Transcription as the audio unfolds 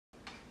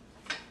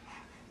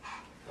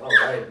All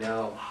right,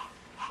 now,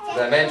 as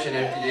I mentioned,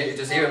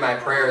 just even my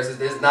prayers,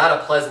 this is not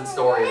a pleasant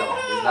story at all.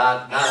 It's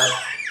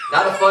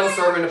not a fun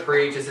sermon to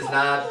preach. This is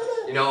not,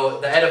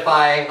 the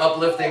edifying,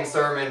 uplifting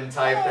sermon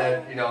type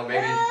that,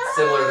 maybe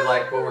similar to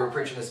like what we were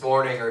preaching this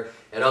morning or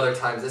at other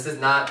times. This is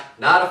not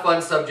a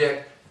fun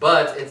subject,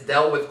 but it's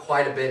dealt with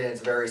quite a bit and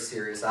it's very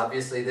serious.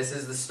 Obviously, this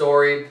is the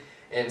story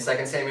in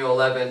 2 Samuel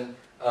 11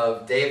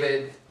 of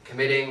David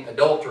committing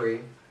adultery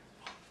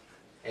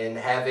and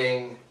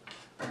having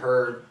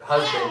her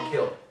husband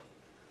killed.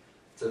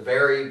 It's a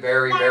very,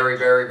 very, very,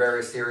 very,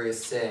 very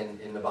serious sin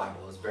in the Bible.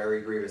 It's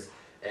very grievous.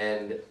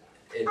 And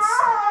it's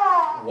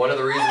one of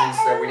the reasons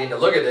that we need to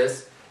look at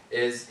this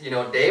is,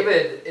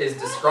 David is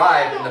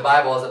described in the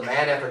Bible as a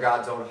man after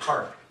God's own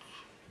heart.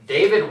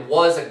 David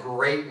was a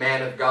great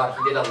man of God.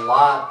 He did a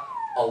lot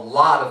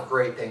of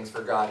great things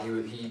for God.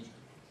 He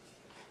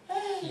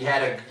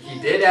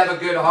did have a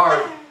good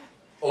heart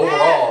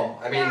overall.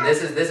 I mean,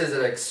 this is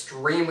an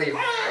extremely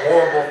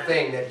horrible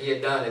thing that he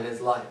had done in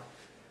his life.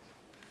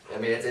 I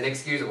mean, it's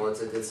inexcusable.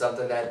 It's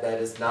something that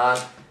is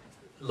not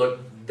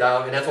looked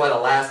down. And that's why the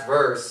last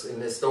verse in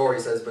this story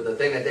says, but the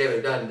thing that David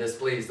had done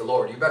displeased the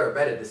Lord. You better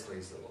bet it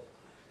displeased the Lord.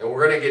 And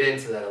we're going to get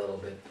into that a little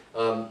bit.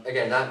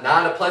 Again,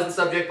 not a pleasant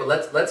subject, but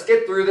let's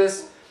get through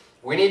this.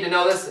 We need to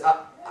know this.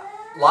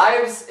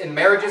 Lives and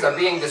marriages are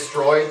being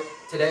destroyed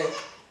today.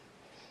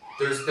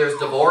 There's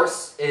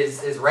divorce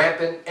is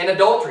rampant, and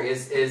adultery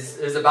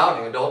is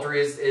abounding.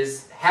 Adultery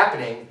is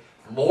happening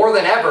more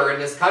than ever in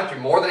this country,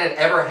 more than it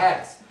ever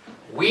has.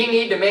 We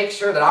need to make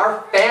sure that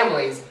our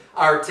families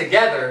are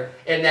together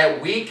and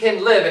that we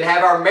can live and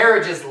have our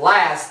marriages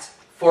last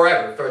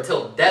forever,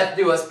 until death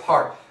do us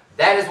part.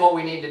 That is what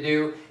we need to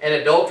do, and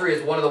adultery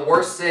is one of the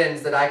worst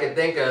sins that I could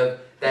think of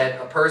that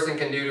a person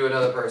can do to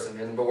another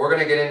person. But we're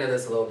going to get into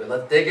this a little bit.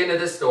 Let's dig into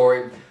this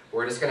story.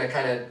 We're just going to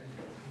kind of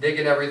dig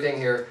in everything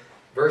here.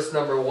 Verse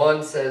number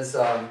 1 says,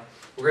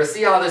 we're going to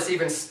see how this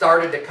even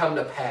started to come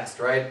to pass,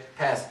 right?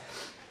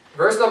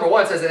 Verse number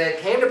 1 says, and it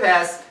came to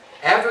pass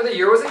after the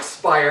year was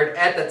expired,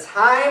 at the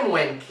time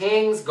when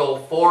kings go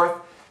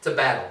forth to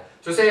battle.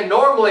 So saying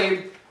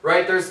normally,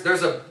 right, there's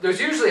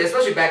usually,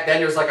 especially back then,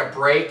 there's like a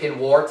break in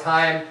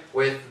wartime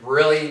with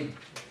really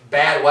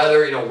bad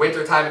weather,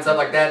 winter time and stuff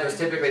like that. There's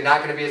typically not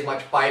going to be as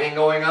much fighting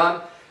going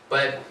on.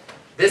 But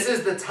this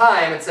is the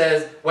time, it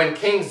says, when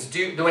kings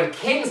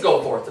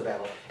go forth to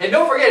battle. And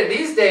don't forget,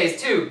 these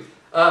days too,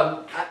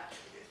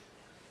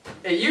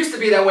 it used to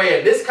be that way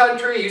in this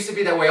country. It used to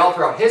be that way all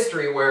throughout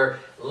history, where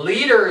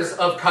leaders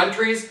of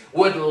countries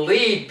would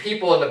lead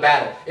people into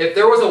battle. If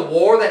there was a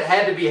war that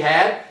had to be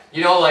had,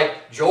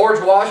 like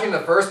George Washington,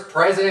 the first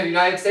president of the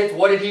United States,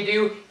 what did he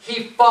do?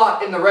 He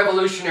fought in the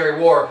Revolutionary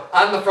War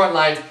on the front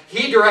lines.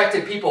 He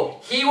directed people.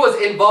 He was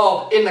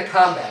involved in the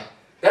combat.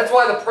 That's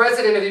why the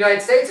president of the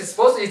United States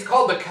he's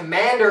called the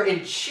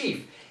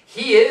commander-in-chief.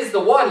 He is the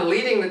one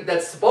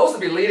that's supposed to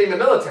be leading the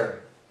military.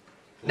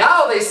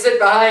 Now they sit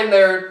behind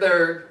their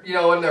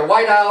in their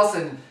White House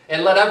and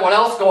let everyone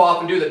else go off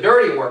and do the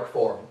dirty work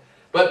for them.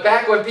 But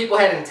back when people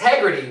had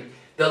integrity,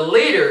 the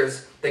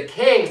leaders, the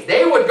kings,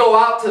 they would go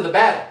out to the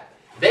battle.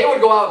 They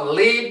would go out and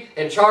lead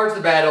and charge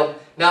the battle.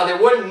 Now, they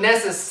wouldn't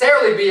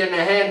necessarily be in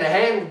the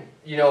hand-to-hand,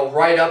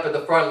 right up at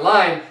the front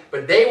line,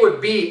 but they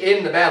would be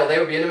in the battle. They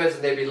would be in the midst,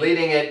 and they'd be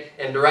leading it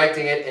and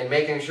directing it and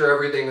making sure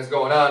everything is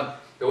going on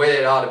the way that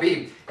it ought to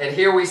be. And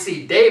here we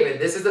see David.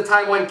 This is the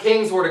time when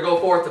kings were to go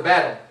forth to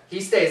battle. He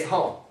stays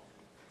home.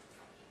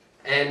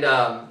 And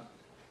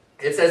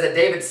it says that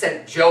David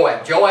sent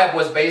Joab. Joab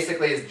was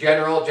basically his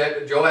general.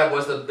 Joab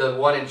was the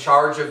one in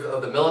charge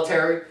of the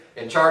military,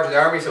 in charge of the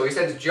army. So he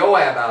sends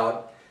Joab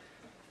out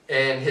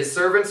and his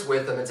servants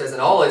with him. It says, in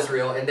all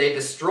Israel, and they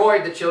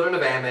destroyed the children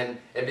of Ammon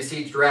and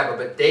besieged Rabbah.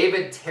 But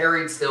David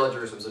tarried still at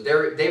Jerusalem. So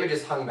David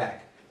just hung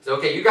back. So,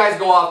 okay, you guys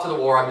go off to the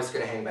war. I'm just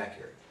going to hang back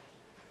here.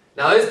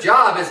 Now, his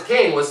job as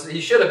king was,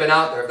 he should have been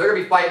out there. If they're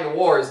going to be fighting the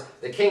wars,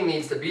 the king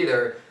needs to be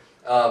there.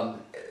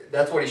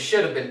 That's what he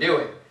should have been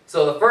doing.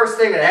 So the first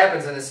thing that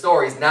happens in this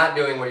story is not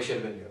doing what he should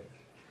have been doing.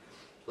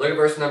 Look at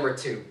verse number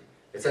 2.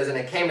 It says, and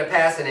it came to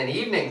pass in an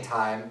evening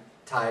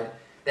tide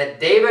that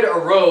David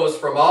arose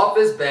from off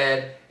his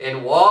bed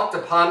and walked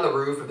upon the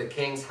roof of the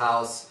king's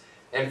house.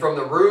 And from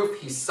the roof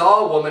he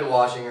saw a woman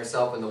washing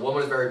herself, and the woman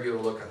was very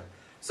beautiful to look on.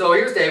 So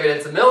here's David.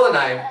 It's the middle of the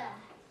night,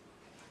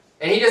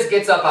 and he just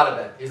gets up out of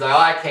bed. He's like, oh,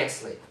 I can't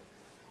sleep.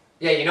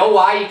 Yeah, you know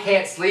why you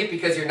can't sleep?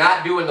 Because you're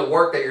not doing the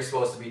work that you're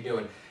supposed to be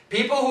doing.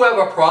 People who have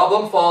a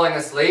problem falling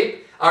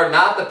asleep are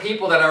not the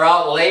people that are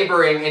out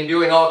laboring and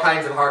doing all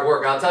kinds of hard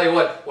work. I'll tell you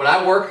what, when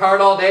I work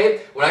hard all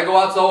day, when I go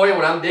out sewing,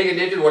 when I'm digging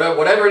ditches,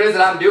 whatever it is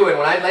that I'm doing,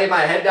 when I lay my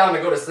head down to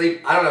go to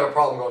sleep, I don't have a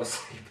problem going to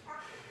sleep.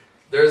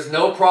 There's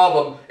no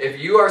problem. If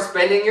you are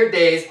spending your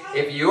days,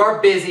 if you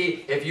are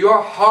busy, if you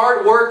are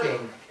hard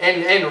working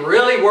and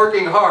really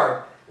working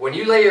hard, when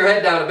you lay your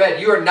head down to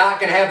bed, you are not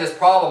going to have this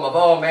problem of,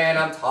 oh man,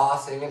 I'm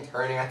tossing and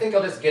turning. I think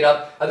I'll just get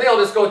up. I think I'll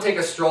just go take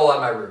a stroll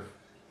on my roof.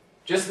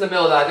 Just in the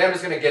middle of the night, I'm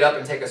just going to get up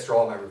and take a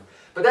stroll on my roof.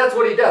 But that's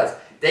what he does.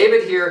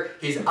 David here,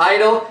 he's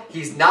idle,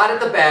 he's not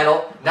at the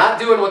battle, not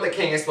doing what the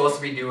king is supposed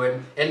to be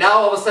doing, and now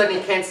all of a sudden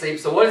he can't sleep.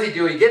 So what does he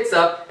do? He gets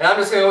up, and I'm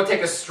just going to go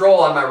take a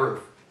stroll on my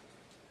roof.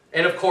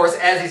 And of course,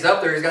 as he's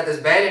up there, he's got this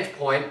vantage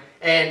point,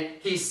 and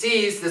he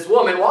sees this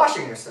woman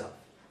washing herself.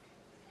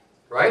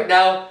 Right?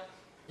 Now,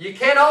 you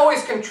can't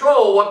always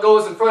control what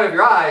goes in front of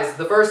your eyes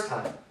the first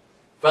time.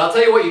 But I'll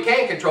tell you what you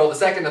can control the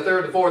second, the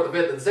third, the fourth, the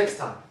fifth, and the sixth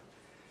time.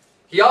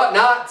 He ought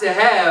not to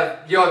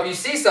have, if you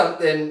see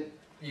something,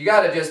 you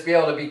got to just be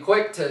able to be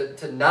quick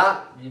to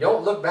not, you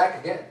don't look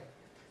back again.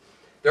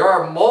 There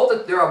are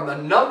a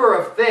number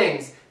of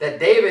things that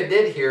David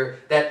did here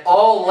that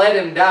all led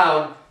him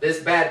down this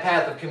bad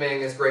path of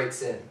committing this great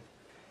sin.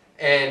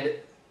 And,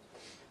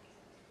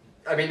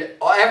 I mean,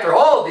 after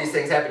all of these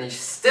things happened, he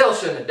still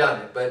shouldn't have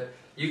done it. But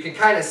you can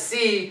kind of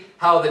see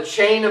how the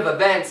chain of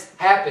events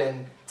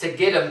happened to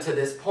get him to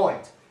this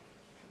point.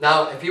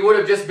 Now, if he would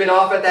have just been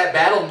off at that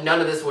battle, none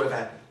of this would have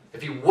happened.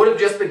 If he would have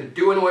just been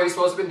doing what he's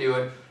supposed to be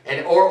doing,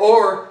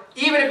 or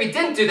even if he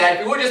didn't do that,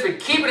 if he would have just been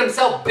keeping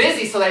himself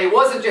busy so that he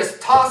wasn't just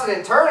tossing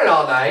and turning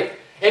all night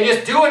and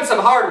just doing some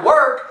hard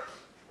work,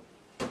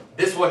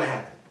 this wouldn't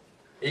happen.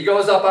 He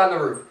goes up on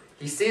the roof.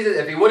 He sees it.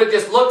 If he would have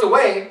just looked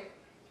away,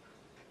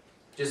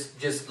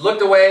 just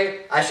looked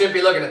away, I shouldn't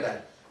be looking at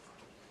that.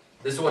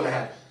 This wouldn't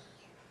have happened.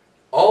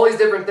 All these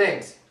different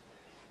things.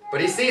 But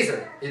he sees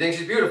her. He thinks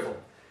she's beautiful.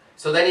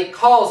 So then he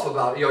calls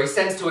about, he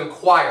sends to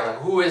inquire, like,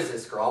 who is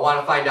this girl? I want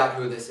to find out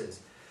who this is.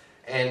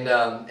 And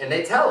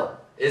they tell him,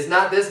 is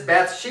not this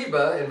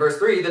Bathsheba, in verse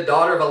 3, the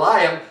daughter of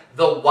Eliam,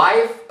 the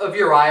wife of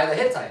Uriah the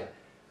Hittite?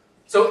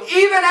 So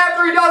even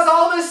after he does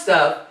all this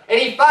stuff, and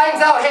he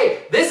finds out,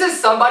 hey, this is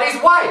somebody's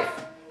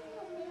wife.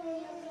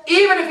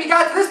 Even if he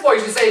got to this point,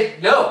 you should say,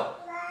 no.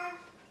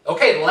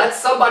 Okay, well, that's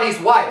somebody's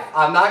wife.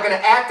 I'm not going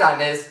to act on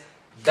this,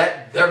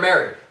 that they're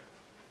married.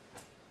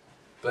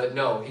 But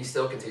no, he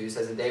still continues. He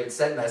says, and David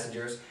sent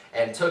messengers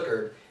and took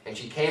her, and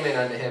she came in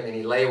unto him, and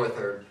he lay with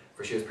her,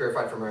 for she was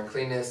purified from her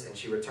uncleanness, and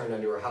she returned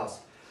unto her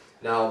house.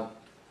 Now,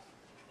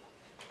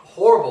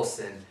 horrible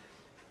sin.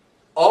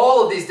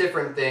 All of these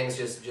different things,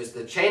 just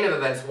the chain of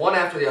events, one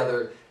after the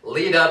other,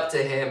 lead up to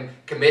him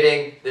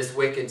committing this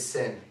wicked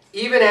sin.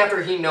 Even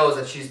after he knows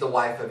that she's the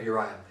wife of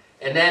Uriah.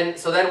 And then,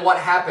 so then what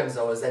happens,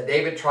 though, is that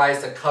David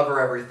tries to cover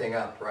everything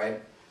up, right?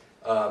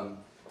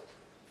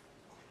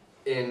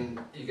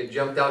 You could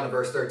jump down to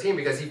verse 13,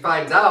 because he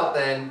finds out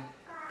then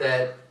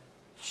that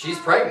she's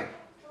pregnant.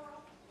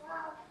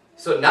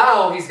 So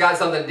now he's got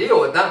something to deal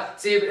with. Now,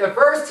 see, at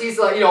first he's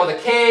like, the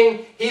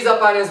king, he's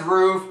up on his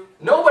roof.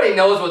 Nobody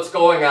knows what's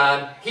going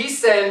on. He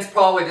sends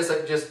probably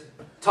just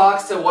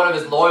talks to one of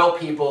his loyal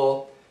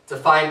people to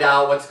find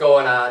out what's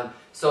going on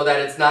so that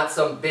it's not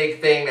some big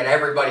thing that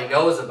everybody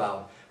knows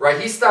about. Right?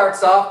 He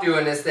starts off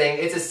doing this thing.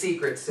 It's a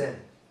secret sin.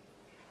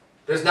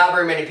 There's not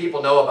very many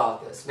people know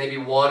about this. Maybe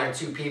one or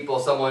two people,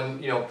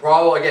 someone,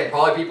 probably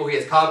people he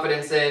has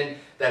confidence in,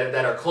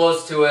 that are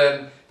close to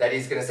him, that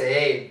he's going to say,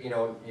 hey,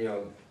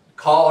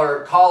 call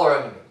her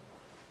unto me.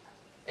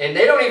 And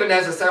they don't even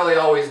necessarily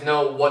always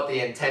know what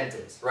the intent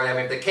is, right? I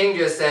mean, if the king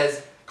just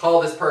says,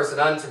 call this person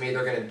unto me,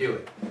 they're going to do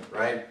it,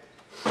 right?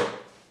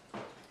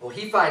 Well,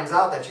 he finds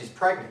out that she's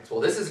pregnant.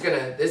 Well, this is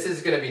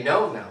gonna be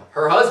known now.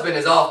 Her husband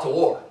is off to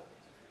war.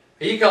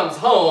 He comes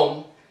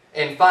home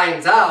and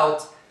finds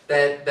out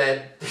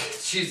that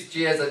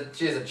she has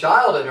a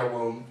child in her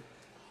womb.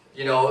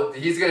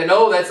 He's going to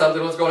know that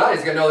something was going on.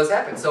 He's going to know this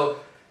happened. So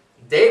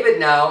David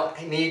now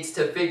needs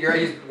to figure out,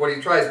 what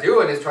he tries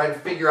doing is trying to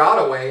figure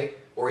out a way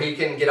where he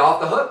can get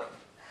off the hook.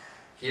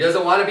 He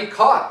doesn't want to be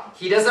caught.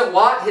 He doesn't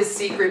want his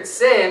secret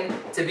sin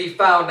to be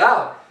found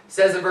out. It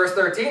says in verse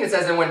 13, it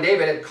says, and when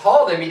David had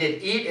called him, he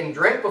did eat and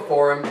drink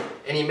before him,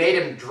 and he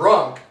made him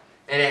drunk.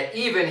 And at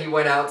even he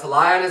went out to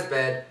lie on his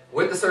bed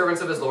with the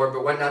servants of his Lord,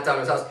 but went not down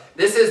to his house.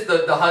 This is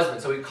the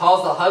husband. So he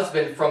calls the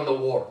husband from the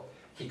war.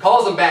 He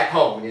calls him back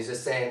home, and he's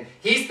just saying,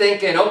 he's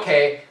thinking,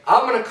 okay,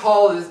 I'm going to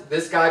call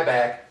this guy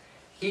back.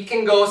 He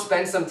can go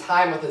spend some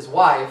time with his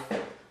wife,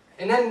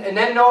 and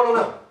then no one will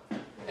know.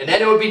 And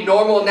then it would be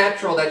normal and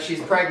natural that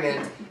she's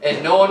pregnant,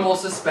 and no one will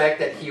suspect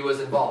that he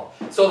was involved.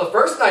 So the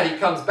first night he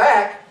comes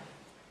back,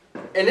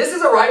 and this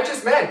is a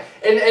righteous man.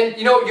 And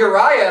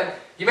Uriah,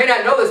 you may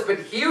not know this, but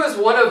he was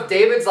one of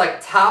David's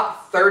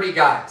top 30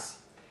 guys.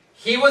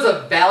 He was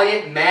a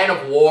valiant man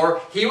of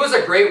war. He was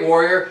a great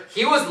warrior.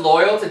 He was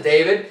loyal to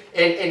David,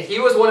 and he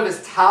was one of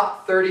his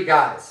top 30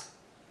 guys.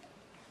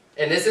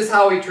 And this is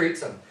how he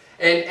treats him.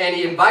 And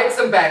he invites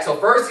him back. So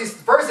first thing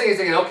he's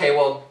thinking, okay,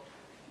 well,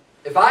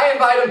 if I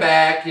invite him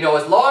back,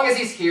 as long as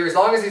he's here, as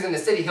long as he's in the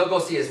city, he'll go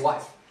see his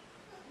wife.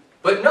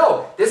 But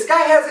no, this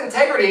guy has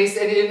integrity,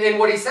 and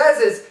what he says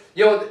is,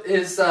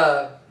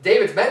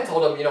 David's men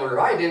told him,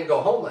 Uriah didn't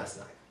go home last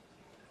night.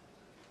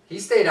 He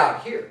stayed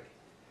out here.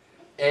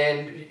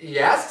 And he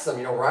asks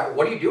him,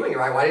 what are you doing,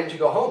 Uriah? Why didn't you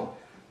go home?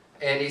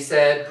 And he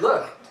said,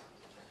 look,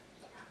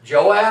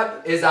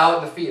 Joab is out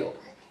in the field.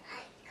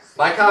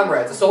 My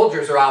comrades, the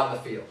soldiers, are out in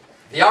the field.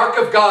 The ark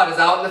of God is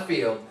out in the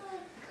field.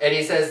 And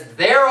he says,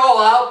 they're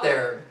all out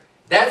there.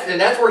 That's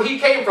where he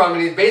came from.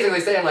 And he's basically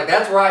saying,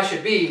 that's where I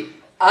should be.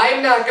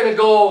 I'm not going to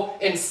go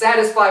and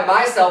satisfy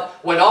myself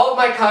when all of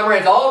my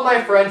comrades, all of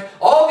my friends,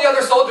 all of the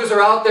other soldiers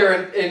are out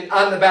there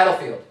on the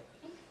battlefield.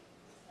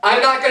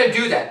 I'm not going to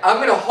do that. I'm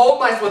going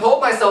to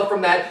withhold myself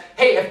from that.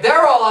 Hey, if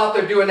they're all out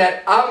there doing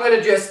that, I'm going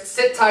to just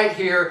sit tight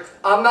here.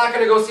 I'm not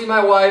going to go see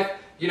my wife,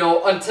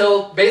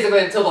 until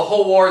the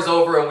whole war is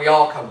over and we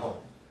all come home.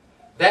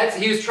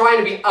 He was trying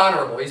to be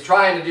honorable. He's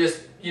trying to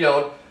just,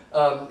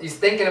 he's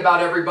thinking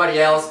about everybody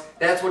else.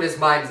 That's what his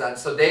mind's on.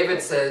 So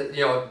David says,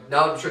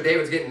 now I'm sure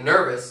David's getting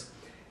nervous.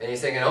 And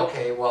he's thinking,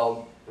 okay,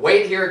 well,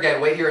 wait here again.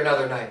 Wait here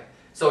another night.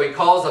 So he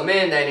calls them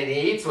in and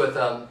he eats with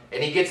them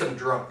and he gets them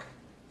drunk.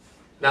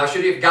 Now,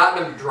 should he have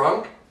gotten them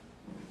drunk?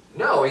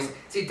 No.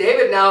 See,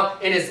 David now,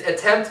 in his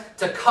attempt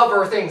to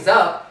cover things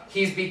up,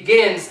 he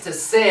begins to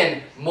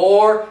sin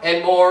more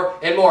and more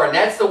and more. And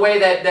that's the way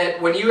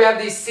that when you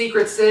have these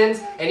secret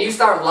sins and you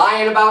start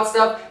lying about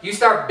stuff, you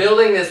start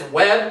building this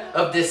web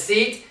of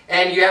deceit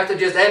and you have to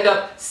just end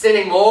up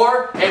sinning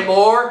more and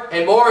more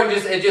and more, and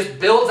it just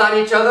builds on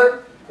each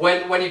other.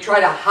 When you try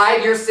to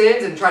hide your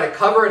sins and try to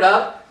cover it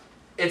up,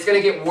 it's going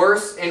to get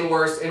worse and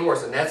worse and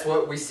worse. And that's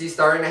what we see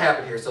starting to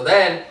happen here. So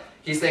then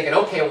he's thinking,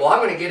 okay, well, I'm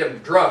going to get him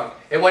drunk.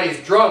 And when he's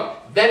drunk,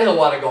 then he'll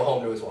want to go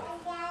home to his wife.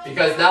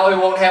 Because now he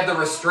won't have the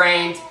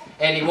restraint,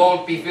 and he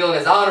won't be feeling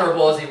as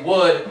honorable as he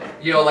would,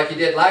 like he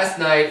did last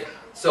night.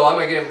 So I'm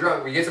going to get him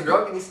drunk. He gets him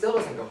drunk, and he still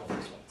doesn't go home to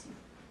his wife.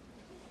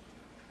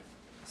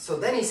 So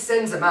then he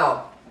sends him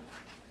out.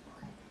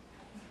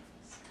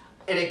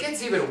 And it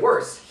gets even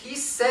worse. He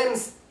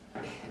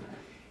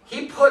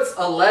puts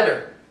a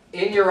letter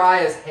in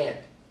Uriah's hand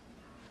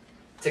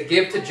to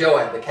give to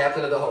Joab, the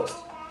captain of the host.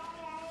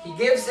 He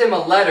gives him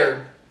a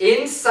letter.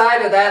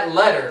 Inside of that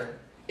letter,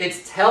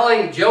 it's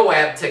telling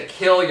Joab to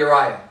kill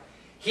Uriah.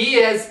 He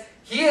is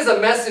a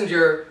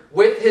messenger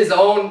with his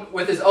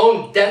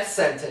own death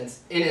sentence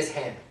in his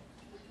hand.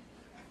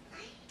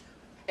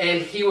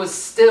 And he was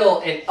still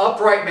an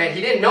upright man.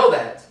 He didn't know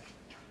that.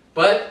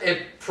 But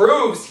it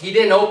proves he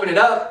didn't open it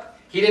up.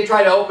 He didn't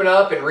try to open it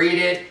up and read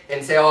it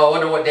and say, oh, I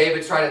wonder what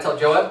David's trying to tell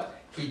Joab.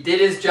 He did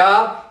his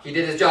job. He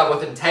did his job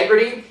with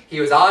integrity. He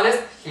was honest.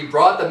 He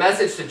brought the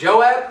message to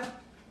Joab.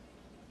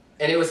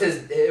 And it was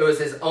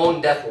his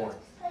own death warrant.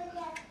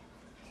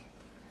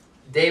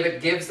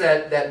 David gives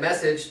that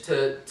message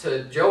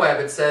to Joab.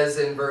 It says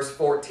in verse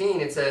 14,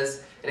 it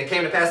says, and it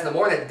came to pass in the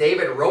morning that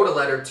David wrote a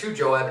letter to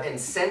Joab and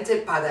sent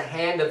it by the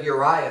hand of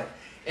Uriah.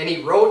 And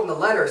he wrote in the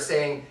letter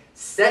saying,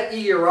 set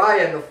ye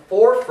Uriah in the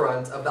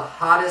forefront of the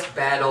hottest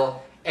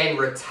battle and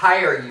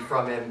retire ye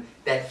from him,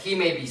 that he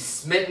may be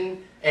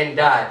smitten and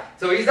die.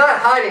 So he's not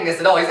hiding this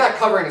at all. He's not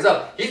covering this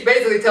up. He's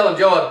basically telling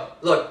Joab,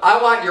 look,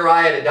 I want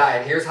Uriah to die,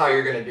 and here's how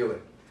you're going to do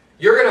it.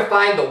 You're going to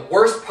find the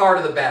worst part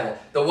of the battle,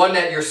 the one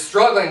that you're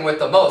struggling with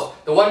the most,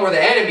 the one where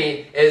the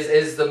enemy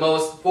is the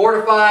most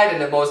fortified and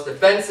the most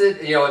defensive,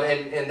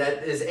 and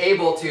that is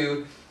able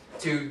to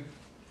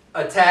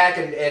attack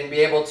and be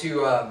able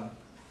to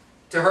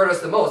hurt us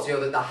the most.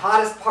 The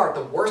hottest part,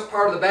 the worst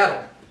part of the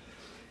battle.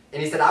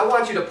 And he said, I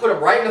want you to put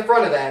him right in the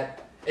front of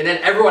that, and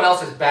then everyone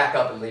else just back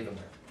up and leave him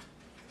there.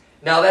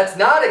 Now, that's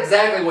not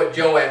exactly what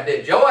Joab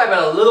did. Joab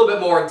had a little bit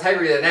more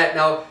integrity than that.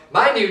 Now,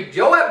 mind you,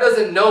 Joab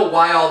doesn't know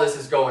why all this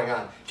is going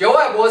on.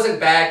 Joab wasn't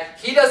back.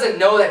 He doesn't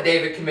know that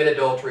David committed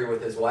adultery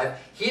with his wife.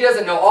 He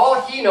doesn't know.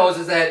 All he knows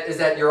is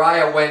that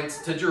Uriah went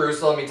to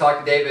Jerusalem. He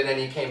talked to David, and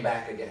he came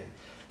back again.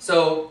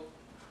 So,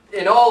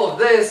 in all of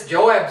this,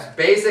 Joab's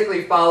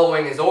basically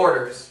following his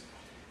orders.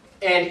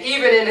 And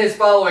even in his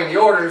following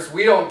the orders,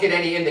 we don't get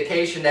any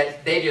indication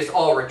that they just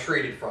all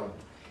retreated from him.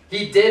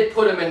 He did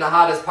put him in the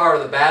hottest part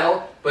of the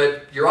battle,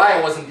 but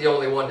Uriah wasn't the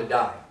only one to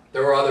die.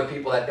 There were other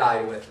people that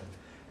died with him.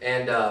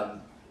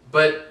 And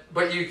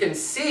but you can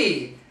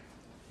see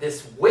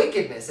this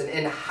wickedness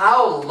and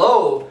how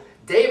low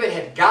David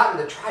had gotten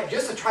to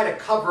try to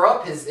cover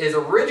up his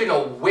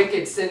original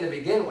wicked sin to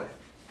begin with.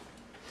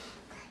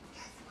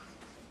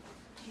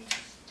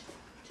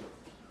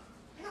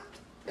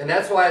 And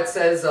that's why it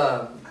says,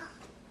 at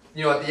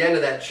the end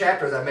of that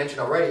chapter, as I mentioned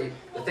already,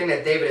 the thing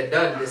that David had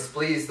done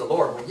displeased the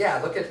Lord. Well,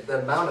 yeah, look at the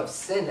amount of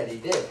sin that he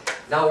did.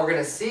 Now we're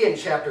going to see in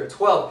chapter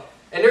 12,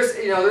 and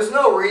there's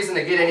no reason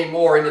to get any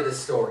more into this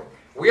story.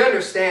 We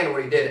understand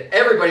what he did.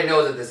 Everybody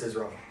knows that this is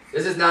wrong.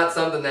 This is not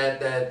something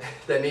that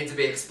needs to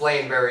be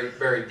explained very,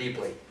 very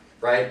deeply,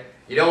 right?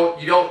 You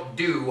don't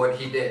do what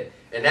he did,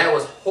 and that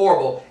was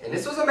horrible. And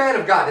this was a man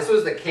of God. This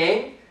was the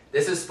king.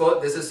 This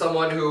is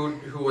someone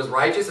who was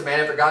righteous, a man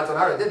after God's own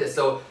heart, that did this.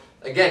 So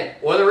again,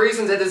 one of the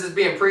reasons that this is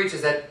being preached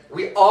is that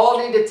we all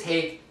need to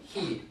take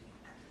heed.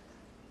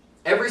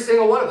 Every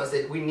single one of us,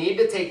 we need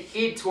to take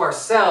heed to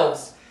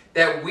ourselves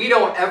that we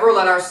don't ever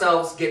let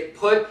ourselves get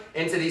put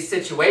into these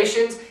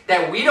situations,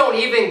 that we don't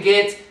even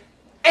get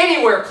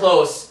anywhere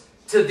close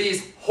to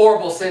these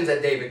horrible sins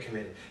that David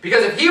committed.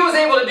 Because if he was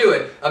able to do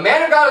it, a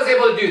man of God was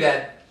able to do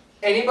that,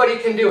 anybody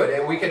can do it.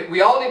 And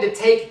we all need to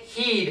take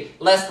heed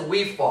lest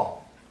we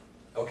fall.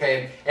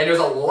 Okay? And there's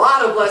a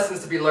lot of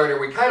lessons to be learned here.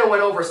 We kind of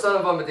went over some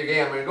of them at the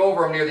beginning. I'm going to go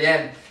over them near the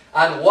end.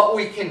 on what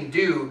we can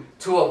do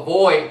to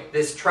avoid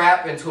this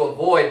trap and to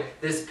avoid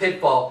this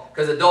pitfall,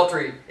 because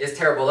adultery is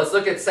terrible. Let's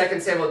look at 2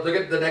 Samuel, look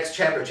at the next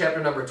chapter, chapter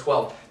number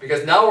 12,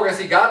 because now we're going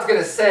to see God's going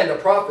to send a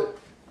prophet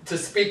to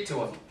speak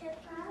to him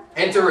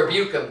and to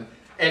rebuke him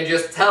and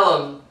just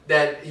tell him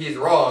that he's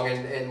wrong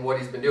and what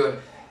he's been doing.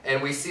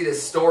 And we see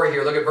this story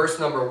here. Look at verse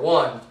number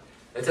 1.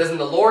 It says, "And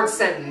the Lord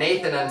sent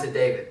Nathan unto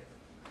David.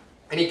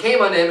 And he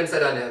came unto him and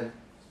said unto him,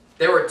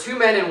 There were 2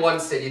 men in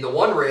one city, the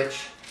one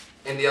rich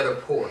and the other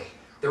poor.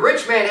 The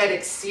rich man had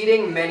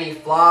exceeding many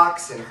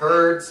flocks and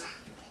herds,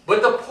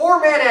 but the poor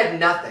man had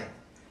nothing,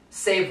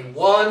 save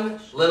one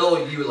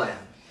little ewe lamb,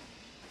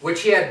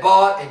 which he had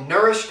bought and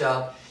nourished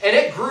up, and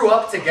it grew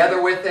up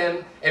together with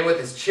him and with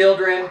his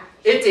children.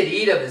 It did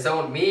eat of his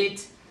own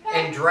meat,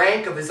 and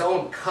drank of his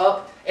own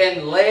cup,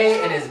 and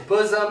lay in his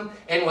bosom,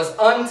 and was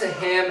unto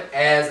him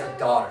as a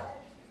daughter.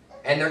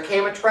 And there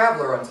came a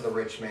traveler unto the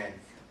rich man,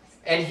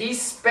 and he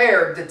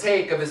spared to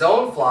take of his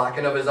own flock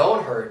and of his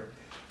own herd,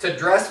 to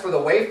dress for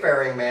the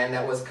wayfaring man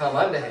that was come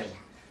unto him,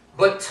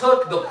 but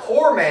took the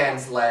poor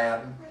man's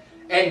lamb,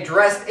 and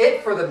dressed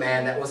it for the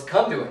man that was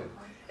come to him.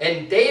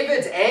 And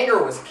David's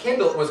anger was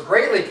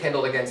greatly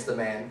kindled against the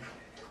man.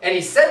 And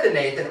he said to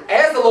Nathan,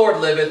 As the Lord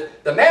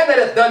liveth, the man that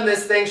hath done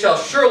this thing shall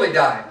surely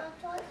die.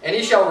 And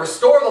he shall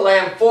restore the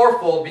lamb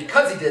fourfold,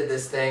 because he did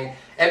this thing,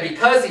 and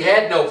because he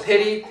had no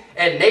pity.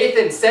 And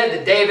Nathan said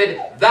to David,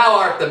 Thou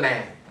art the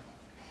man.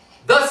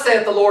 Thus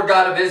saith the Lord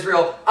God of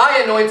Israel,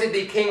 I anointed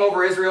thee king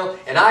over Israel,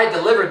 and I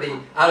delivered thee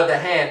out of the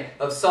hand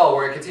of Saul."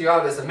 We're going to continue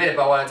on with this in a minute,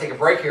 but I want to take a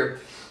break here.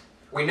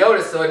 We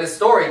notice, so in this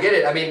story, get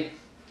it? I mean,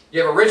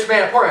 you have a rich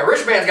man and a poor man. A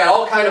rich man's got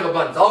all kind of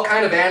abundance, all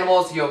kind of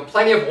animals,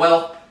 plenty of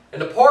wealth.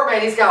 And the poor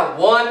man, he's got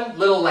one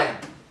little lamb.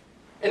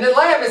 And the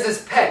lamb is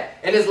his pet.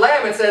 And his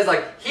lamb, it says,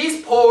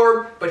 he's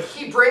poor, but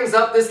he brings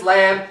up this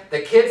lamb. The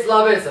kids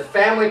love it. It's a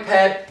family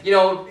pet.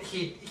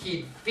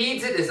 He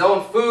feeds it his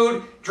own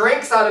food,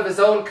 drinks out of his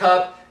own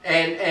cup,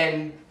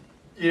 and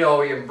he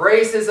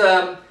embraces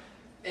him.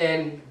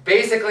 And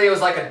basically, it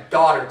was like a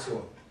daughter to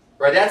him.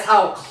 Right? That's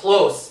how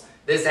close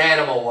this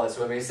animal was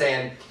to him. He's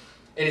saying,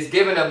 and he's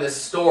giving him this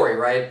story,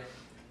 right?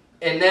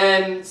 And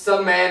then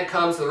some man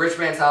comes to the rich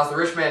man's house. The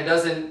rich man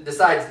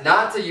decides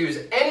not to use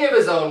any of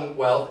his own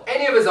wealth,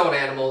 any of his own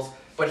animals,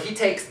 but he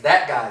takes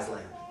that guy's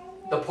lamb,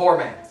 the poor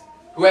man's,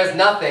 who has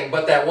nothing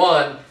but that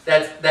one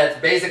that's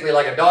basically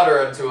like a daughter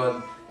unto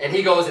him, and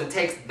he goes and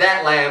takes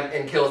that lamb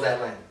and kills that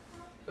lamb.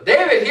 But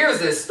David hears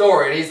this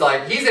story, and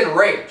he's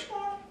enraged.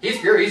 He's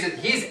furious.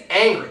 He's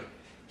angry.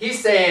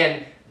 He's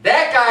saying,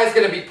 that guy's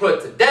going to be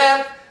put to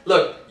death.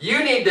 Look,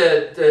 you need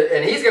to,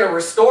 and he's going to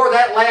restore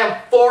that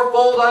lamb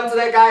fourfold unto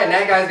that guy, and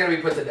that guy's going to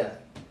be put to death.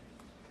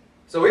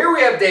 So here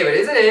we have David.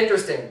 Isn't it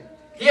interesting?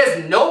 He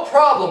has no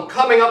problem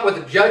coming up with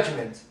a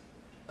judgment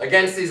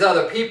against these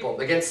other people,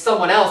 against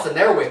someone else and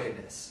their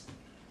wickedness.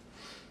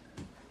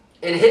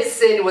 And his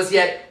sin was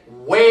yet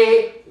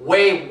way,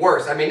 way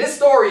worse. I mean, this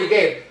story you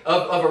gave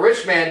of a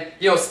rich man,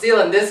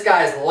 stealing this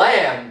guy's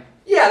lamb,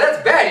 yeah,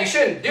 that's bad. You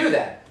shouldn't do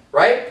that,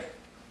 right?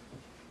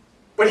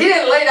 But he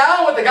didn't lay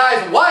down with the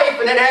guy's wife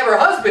and then have her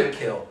husband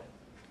killed.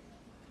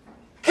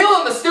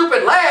 Killing the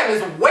stupid lamb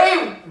is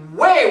way,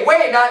 way,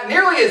 way not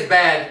nearly as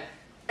bad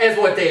as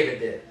what David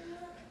did.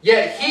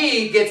 Yet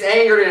he gets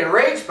angered and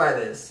enraged by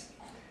this,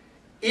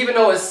 even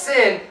though his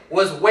sin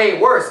was way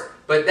worse.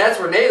 But that's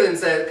where Nathan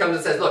comes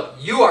and says, look,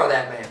 you are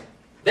that man.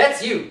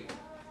 That's you.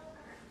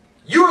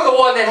 You're the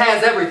one that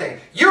has everything.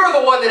 You're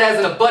the one that has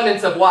an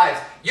abundance of wives.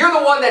 You're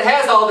the one that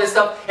has all this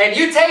stuff. And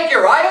you take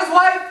Uriah's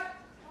wife?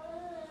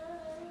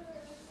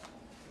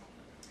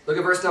 Look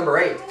at verse number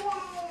 8.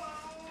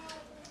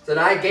 So, "And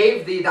I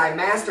gave thee thy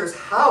master's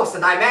house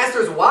and thy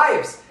master's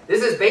wives."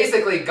 This is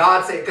basically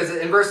God saying, because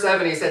in verse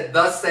 7 he said,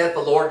 "Thus saith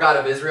the Lord God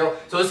of Israel."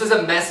 So this is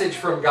a message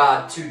from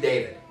God to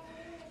David.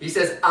 He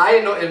says,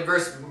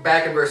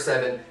 back in verse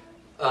 7,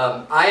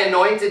 "I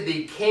anointed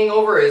thee king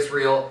over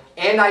Israel,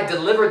 and I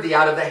delivered thee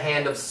out of the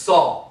hand of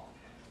Saul.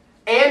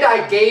 And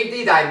I gave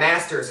thee thy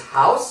master's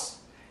house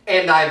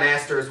and thy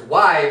master's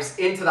wives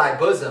into thy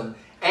bosom,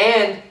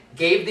 and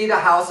gave thee the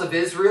house of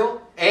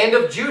Israel and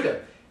of Judah.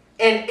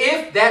 And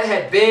if that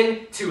had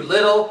been too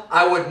little,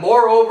 I would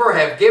moreover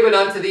have given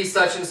unto thee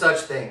such and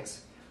such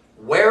things.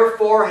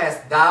 Wherefore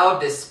hast thou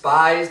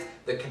despised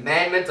the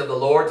commandment of the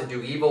Lord to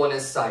do evil in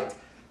his sight?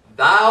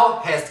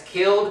 Thou hast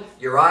killed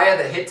Uriah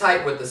the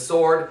Hittite with the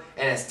sword,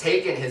 and hast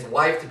taken his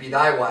wife to be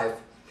thy wife,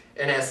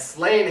 and hast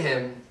slain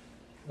him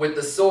with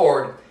the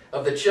sword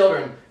of the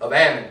children of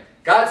Ammon."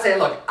 God's saying,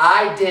 look,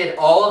 I did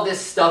all of this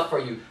stuff for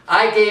you.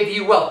 I gave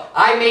you wealth.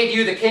 I made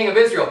you the king of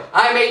Israel.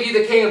 I made you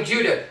the king of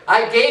Judah.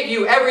 I gave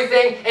you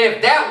everything. And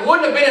if that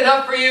wouldn't have been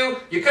enough for you,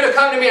 you could have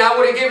come to me and I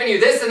would have given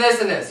you this and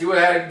this and this. He would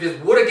have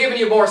given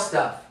you more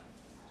stuff.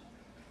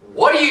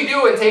 What are you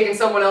doing taking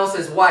someone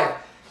else's wife?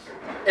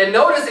 And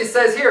notice it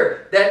says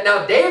here that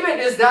now David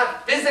is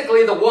not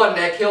physically the one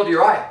that killed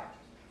Uriah.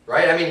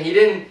 Right? I mean, he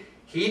didn't,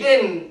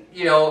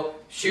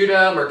 shoot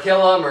him or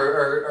kill him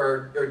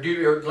or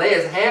lay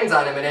his hands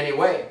on him in any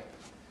way.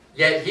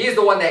 Yet he's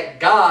the one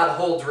that God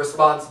holds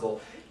responsible.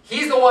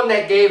 He's the one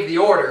that gave the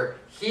order.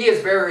 he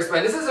is very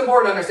responsible. This is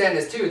important to understand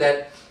this too,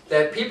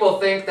 that people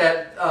think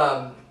that,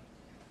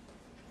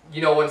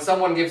 when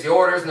someone gives you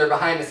orders and they're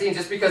behind the scenes,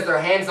 just because their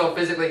hands don't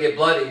physically get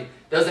bloody,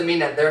 doesn't mean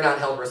that they're not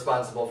held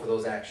responsible for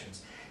those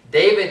actions.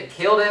 David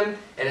killed him,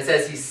 and it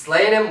says he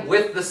slain him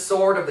with the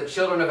sword of the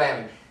children of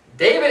Ammon.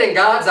 David, in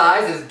God's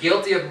eyes, is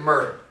guilty of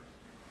murder.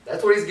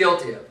 That's what he's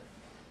guilty of.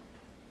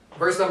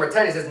 Verse number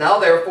 10, he says, Now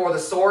therefore the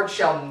sword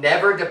shall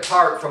never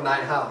depart from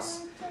thine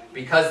house,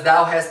 because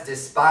thou hast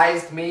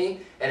despised me,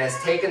 and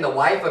hast taken the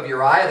wife of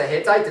Uriah the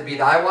Hittite to be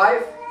thy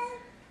wife.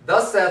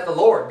 Thus saith the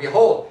Lord,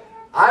 Behold,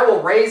 I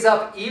will raise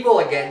up evil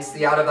against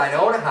thee out of thine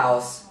own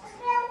house,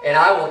 and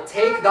I will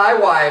take thy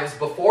wives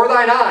before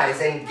thine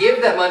eyes, and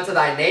give them unto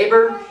thy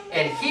neighbor,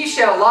 and he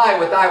shall lie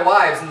with thy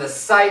wives in the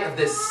sight of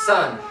this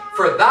sun.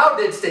 For thou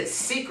didst it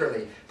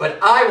secretly, but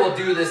I will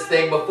do this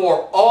thing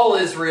before all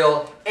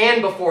Israel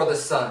and before the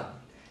sun.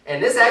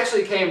 And this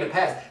actually came to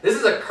pass. This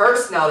is a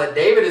curse now that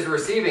David is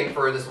receiving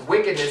for this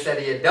wickedness that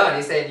he had done.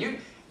 He's saying,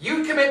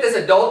 you commit this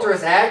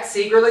adulterous act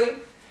secretly,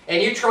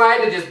 and you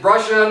try to just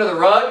brush it under the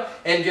rug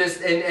and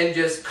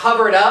just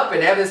cover it up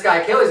and have this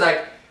guy killed. He's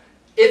like,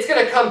 it's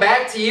going to come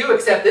back to you,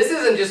 except this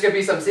isn't just going to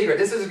be some secret.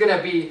 This is going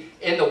to be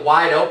in the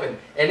wide open.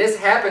 And this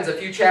happens a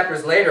few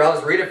chapters later. I'll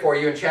just read it for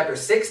you in chapter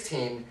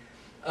 16.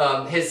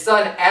 His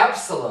son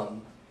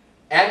Absalom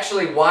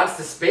actually wants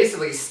to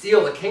basically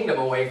steal the kingdom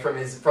away from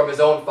his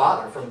own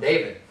father, from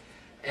David.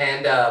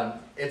 And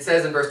it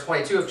says in verse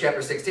 22 of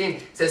chapter 16,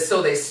 it says,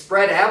 So they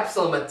spread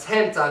Absalom a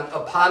tent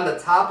upon the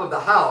top of the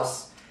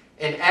house,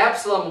 and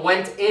Absalom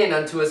went in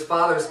unto his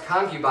father's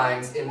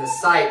concubines in the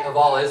sight of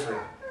all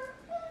Israel.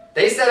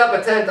 They set up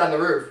a tent on the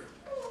roof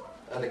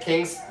of the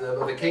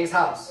king's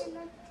house.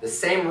 The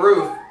same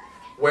roof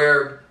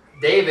where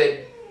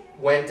David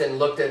went and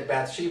looked at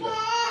Bathsheba.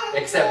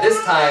 Except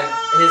this time,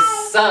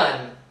 his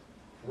son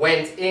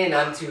went in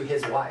unto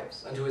his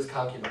wives, unto his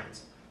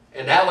concubines.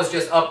 And that was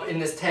just up in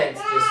this tent,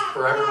 just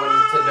for everyone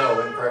to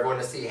know and for everyone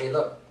to see, hey,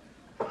 look.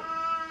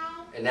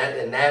 And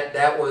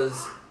that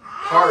was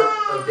part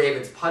of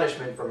David's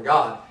punishment from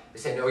God. They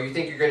say, no, you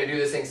think you're going to do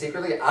this thing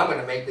secretly? I'm going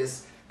to make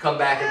this come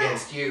back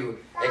against you,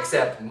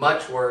 except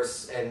much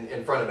worse and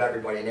in front of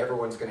everybody, and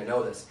everyone's going to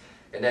know this.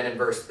 And then in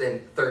verse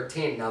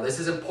 13, now this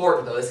is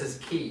important though, this is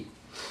key.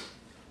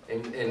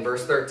 In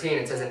verse 13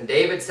 it says, And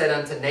David said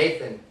unto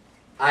Nathan,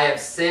 I have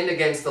sinned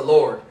against the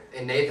Lord.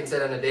 And Nathan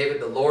said unto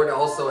David, The Lord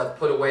also hath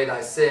put away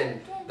thy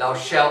sin, thou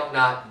shalt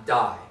not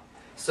die.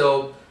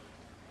 So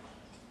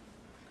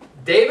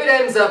David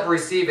ends up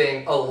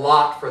receiving a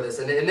lot for this.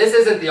 And this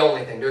isn't the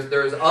only thing.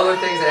 There's other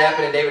things that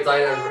happen in David's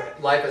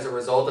life as a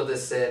result of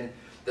this sin.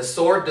 The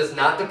sword does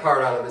not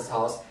depart out of his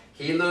house.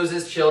 He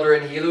loses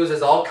children. He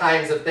loses all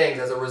kinds of things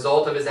as a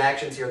result of his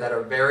actions here that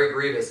are very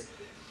grievous.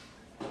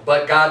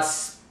 But God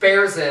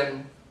spares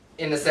him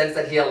in the sense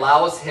that he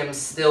allows him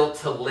still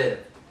to live.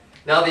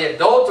 Now the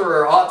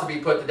adulterer ought to be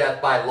put to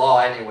death by law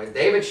anyways.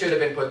 David should have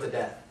been put to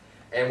death.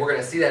 And we're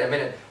going to see that in a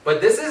minute. But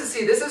this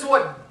is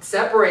what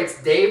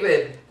separates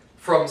David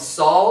from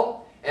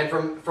Saul and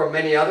from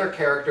many other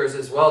characters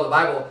as well in the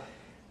Bible.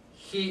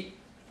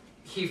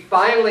 He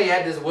finally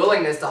had this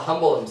willingness to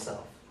humble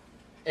himself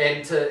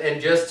and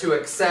just to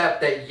accept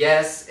that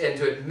yes, and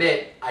to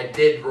admit I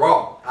did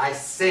wrong. I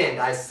sinned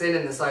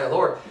in the sight of the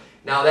Lord.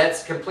 Now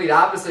that's complete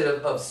opposite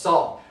of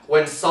Saul.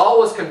 When Saul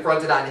was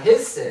confronted on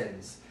his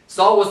sins,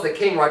 Saul was the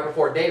king right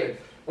before David.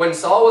 When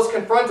Saul was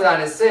confronted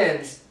on his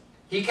sins,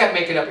 he kept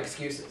making up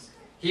excuses.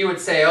 He would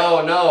say,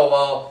 oh no,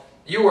 well,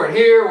 you weren't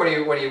here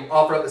when he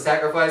offered up the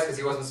sacrifice because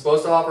he wasn't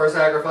supposed to offer a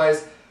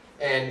sacrifice.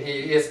 And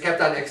he just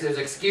kept on, there's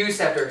excuse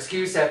after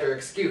excuse after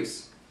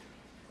excuse.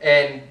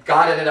 And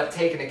God ended up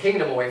taking the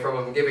kingdom away from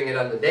him and giving it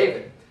unto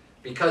David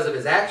because of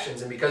his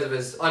actions and because of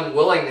his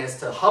unwillingness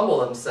to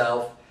humble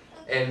himself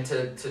and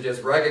to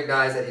just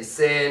recognize that he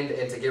sinned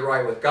and to get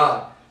right with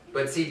God.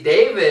 But see,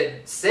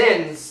 David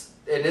sins,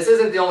 and this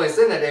isn't the only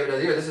sin that David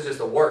does here, this is just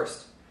the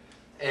worst.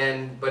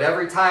 But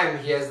every time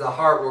he has the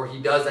heart where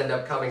he does end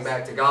up coming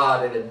back to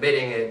God and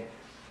admitting it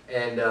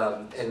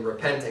and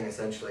repenting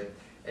essentially.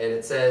 And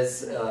it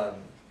says,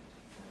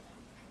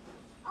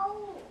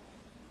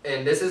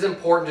 and this is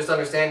important just to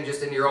understand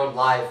just in your own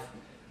life,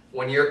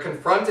 when you're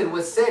confronted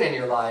with sin in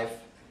your life,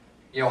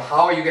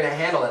 how are you going to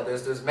handle it?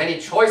 There's many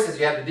choices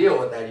you have to deal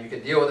with that. You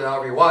can deal with it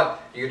however you want.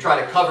 You can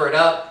try to cover it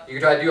up. You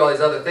can try to do all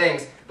these other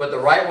things. But the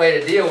right way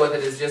to deal with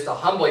it is just to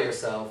humble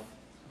yourself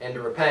and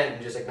to repent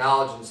and just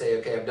acknowledge and say,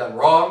 okay, I've done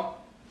wrong.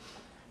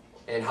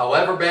 And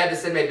however bad the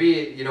sin may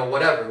be,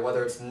 whatever,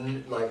 whether it's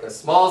like a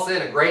small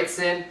sin, a great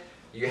sin,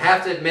 you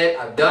have to admit,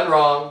 I've done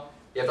wrong.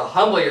 You have to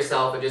humble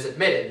yourself and just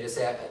admit it. And just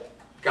say,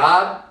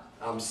 God,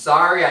 I'm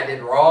sorry I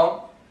did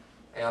wrong,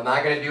 and I'm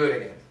not going to do it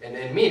again.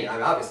 And mean it,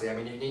 obviously.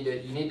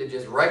 You need to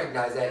just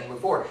recognize that and move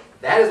forward.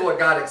 That is what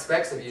God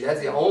expects of you. That's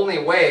the only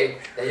way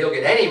that you'll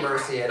get any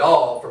mercy at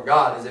all from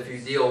God, is if you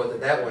deal with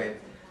it that way.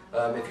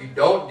 If you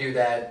don't do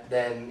that,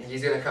 then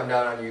He's going to come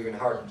down on you even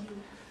harder.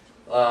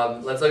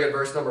 Let's look at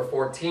verse number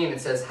 14. It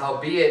says,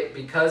 Howbeit,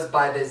 because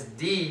by this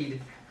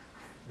deed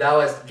thou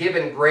hast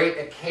given great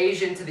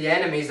occasion to the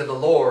enemies of the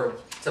Lord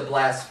to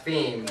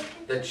blaspheme.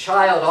 The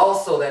child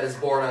also that is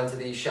born unto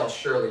thee shall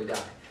surely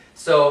die.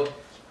 So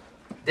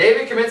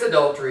David commits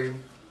adultery.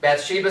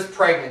 Bathsheba's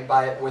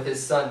pregnant with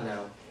his son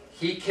now.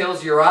 He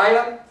kills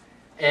Uriah,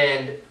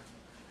 and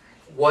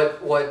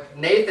what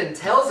Nathan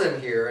tells him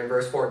here in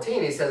verse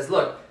 14, he says,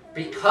 look,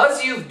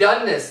 because you've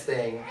done this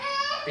thing,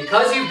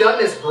 because you've done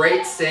this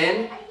great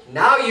sin,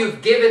 now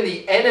you've given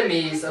the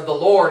enemies of the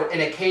Lord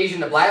an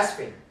occasion to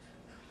blaspheme.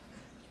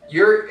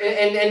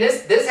 And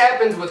this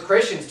happens with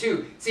Christians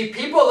too. See,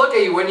 people look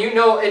at you when you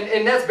know,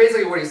 and that's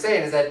basically what he's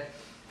saying, is that,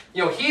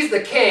 you know, he's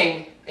the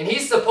king, and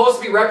he's supposed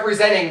to be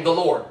representing the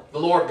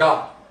Lord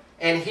God.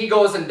 And he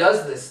goes and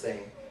does this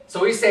thing.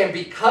 So he's saying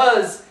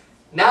because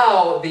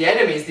now the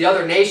enemies, the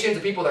other nations,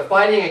 the people they're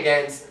fighting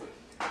against,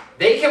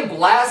 they can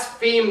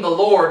blaspheme the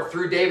Lord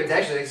through David's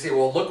actions. They can say,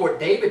 well, look what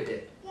David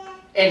did.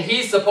 And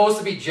he's supposed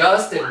to be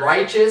just and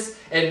righteous.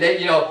 And they,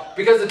 you know,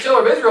 because the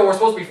children of Israel were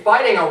supposed to be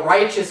fighting a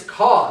righteous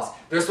cause.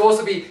 They're supposed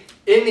to be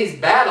in these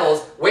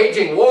battles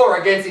waging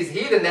war against these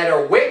heathen that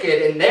are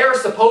wicked, and they're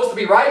supposed to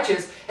be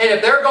righteous. And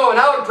if they're going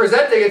out and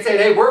presenting and saying,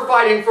 hey, we're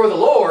fighting for the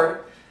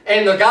Lord,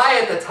 and the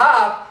guy at the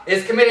top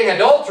is committing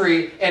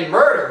adultery and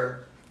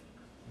murder,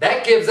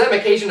 that gives them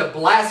occasion to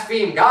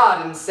blaspheme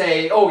God and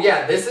say, oh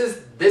yeah, this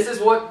is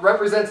what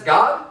represents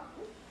God?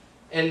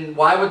 And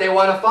why would they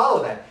want to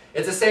follow that?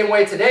 It's the same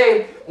way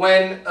today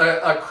when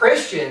a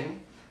Christian,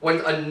 when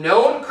a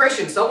known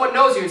Christian, someone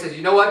knows you and says,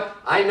 you know what,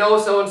 I know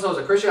so-and-so is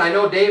a Christian, I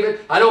know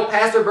David, I know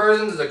Pastor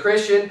Berzins is a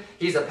Christian,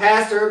 he's a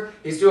pastor,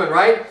 he's doing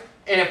right.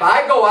 And if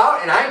I go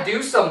out and I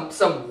do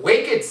some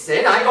wicked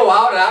sin, I go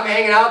out and I'm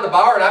hanging out at the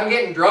bar and I'm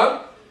getting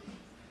drunk,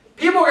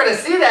 people are going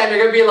to see that and they're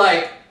going to be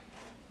like,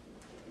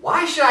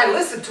 why should I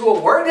listen to a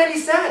word that he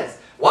says?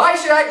 Why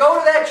should I go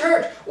to that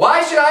church?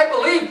 Why should I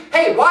believe?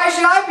 Hey, why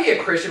should I be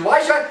a Christian?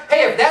 Why should I?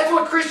 Hey, if that's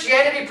what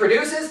Christianity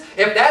produces,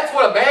 if that's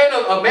what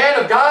a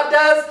man of God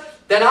does,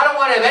 then I don't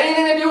want to have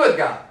anything to do with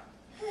God.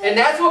 And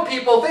that's what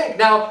people think.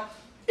 Now,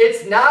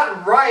 it's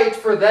not right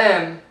for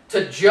them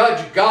to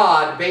judge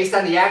God based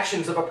on the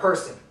actions of a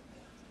person.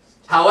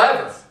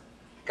 However,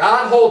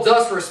 God holds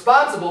us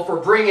responsible for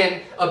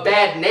bringing a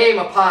bad name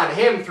upon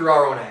Him through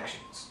our own actions.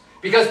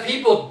 Because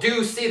people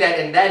do see that,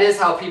 and that is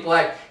how people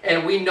act,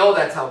 and we know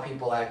that's how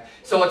people act.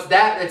 So it's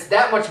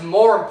that much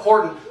more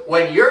important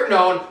when you're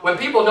known, when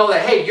people know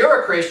that, hey,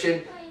 you're a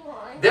Christian,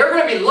 they're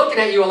going to be looking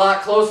at you a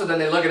lot closer than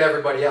they look at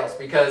everybody else.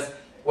 Because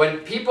when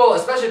people,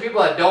 especially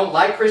people that don't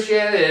like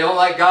Christianity, they don't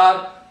like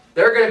God,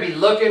 they're going to be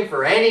looking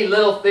for any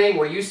little thing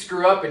where you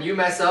screw up and you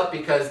mess up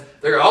because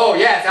they're going, oh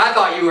yes, I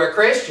thought you were a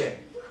Christian.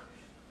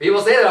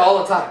 People say that all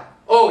the time.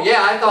 Oh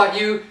yeah, I thought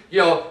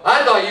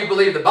I thought you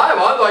believed the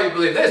Bible, I thought you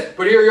believed this,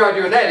 but here you are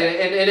doing that.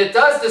 And it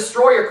does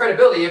destroy your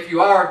credibility if you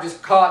are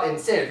just caught in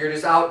sin, if you're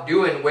just out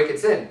doing wicked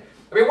sin.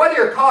 I mean, whether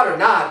you're caught or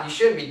not, you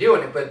shouldn't be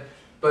doing it,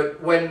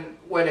 but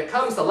when it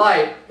comes to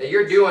light that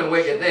you're doing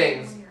wicked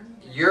things,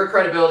 your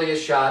credibility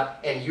is shot,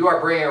 and you are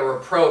bringing a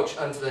reproach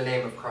unto the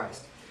name of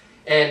Christ.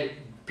 And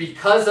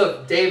because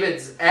of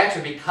David's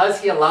action,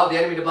 because he allowed the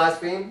enemy to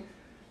blaspheme,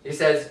 he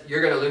says,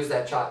 you're going to lose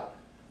that child.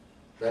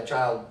 That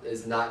child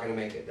is not going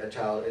to make it. The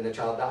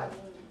child died.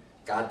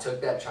 God took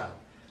that child.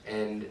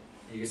 And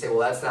you can say, well,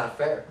 that's not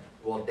fair.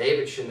 Well,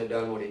 David shouldn't have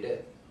done what he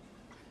did.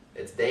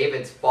 It's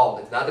David's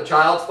fault. It's not the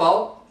child's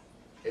fault.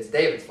 It's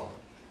David's fault.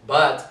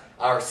 But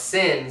our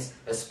sins,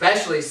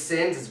 especially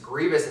sins as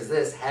grievous as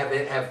this,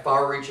 have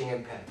far-reaching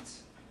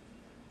impacts.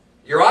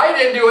 Uriah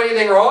didn't do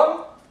anything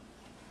wrong.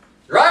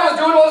 Uriah was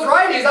doing what was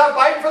right. He was out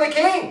fighting for the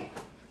king.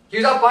 He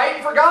was out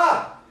fighting for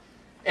God.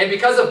 And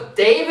because of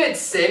David's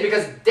sin,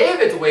 because of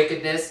David's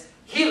wickedness,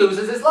 he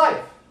loses his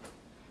life.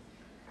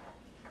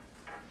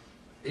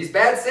 These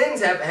bad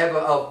sins have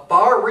a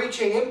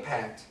far-reaching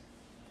impact.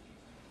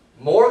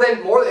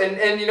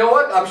 And you know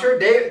what? I'm sure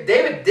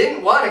David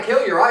didn't want to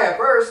kill Uriah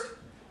first,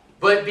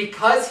 but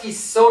because he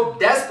so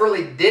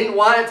desperately didn't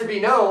want it to be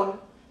known,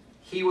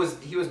 he was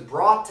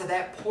brought to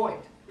that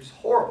point, which is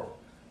horrible.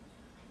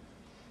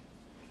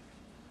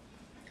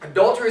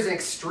 Adultery is an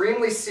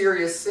extremely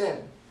serious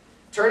sin.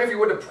 Turn, if you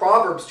would, to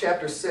Proverbs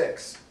chapter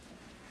 6.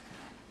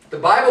 The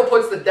Bible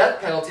puts the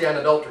death penalty on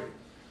adultery.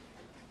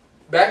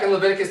 Back in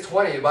Leviticus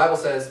 20, the Bible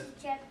says,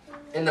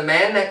 and the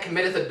man that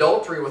committeth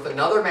adultery with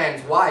another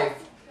man's wife,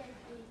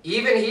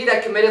 even he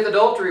that committeth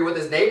adultery with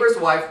his neighbor's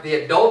wife, the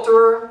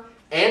adulterer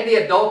and the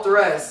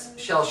adulteress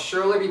shall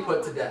surely be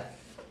put to death.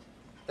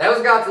 That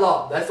was God's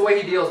law. That's the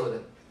way He deals with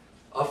it.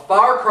 A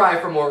far cry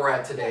from where we're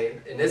at today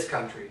in this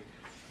country.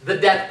 The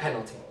death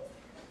penalty.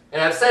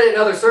 And I've said it in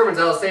other sermons,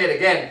 I'll say it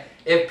again.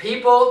 If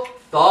people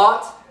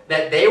thought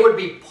that they would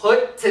be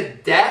put to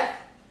death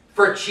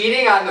for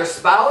cheating on their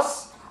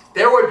spouse,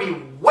 there would be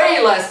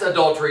way less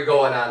adultery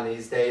going on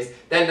these days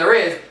than there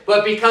is.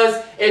 But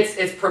because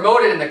it's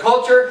promoted in the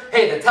culture,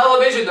 hey, the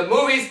television, the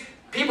movies,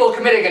 people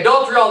committing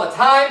adultery all the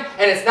time,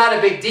 and it's not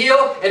a big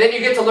deal. And then you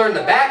get to learn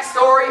the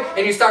backstory,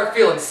 and you start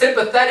feeling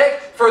sympathetic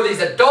for these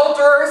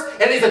adulterers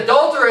and these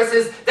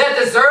adulteresses that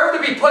deserve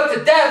to be put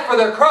to death for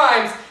their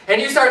crimes.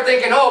 And you start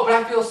thinking, oh, but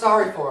I feel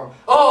sorry for them.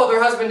 Oh,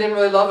 their husband didn't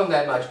really love them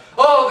that much.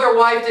 Oh, their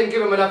wife didn't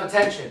give them enough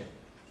attention.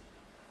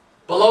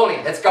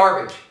 Baloney. That's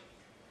garbage.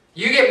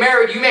 You get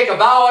married, you make a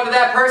vow unto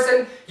that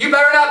person, you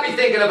better not be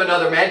thinking of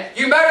another man.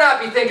 You better not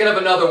be thinking of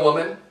another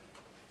woman.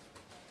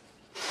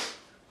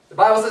 The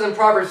Bible says in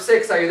Proverbs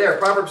 6, are you there?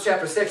 Proverbs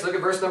chapter 6, look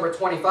at verse number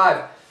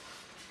 25.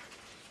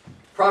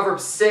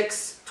 Proverbs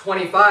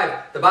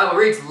 6:25. The Bible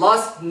reads,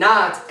 lust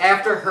not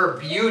after her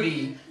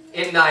beauty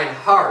in thine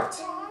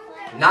heart,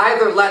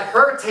 neither let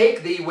her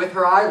take thee with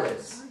her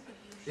eyelids.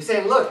 You're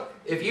saying, look,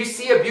 if you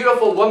see a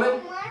beautiful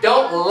woman,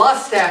 don't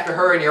lust after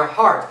her in your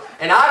heart.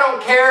 And I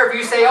don't care if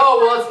you say, oh,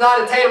 well, it's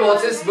not attainable,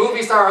 it's this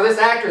movie star or this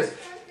actress.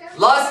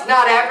 Lust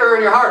not after her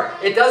in your heart.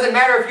 It doesn't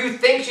matter if you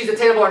think she's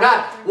attainable or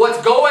not.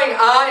 What's going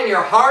on in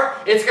your heart,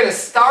 it's going to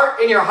start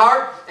in your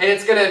heart, and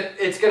it's going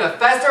to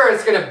fester,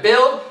 it's going to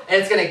build,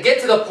 and it's going to get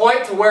to the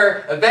point to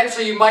where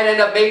eventually you might end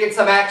up making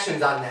some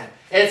actions on that.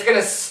 And it's going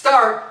to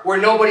start where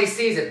nobody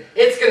sees it.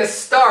 It's going to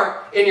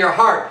start in your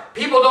heart.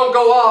 People don't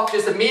go off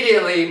just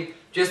immediately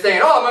just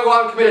saying, oh, I'm going to go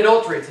out and commit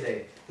adultery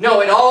today.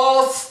 No, it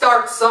all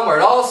starts somewhere.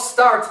 It all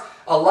starts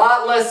a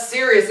lot less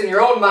serious in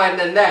your own mind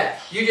than that.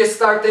 You just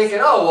start thinking,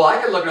 oh, well,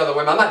 I can look at other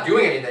women. I'm not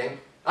doing anything.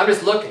 I'm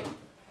just looking.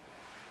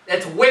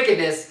 That's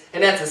wickedness,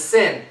 and that's a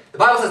sin. The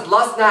Bible says,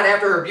 lust not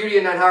after her beauty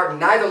in thine heart, and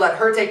neither let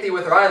her take thee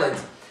with her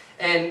eyelids.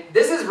 And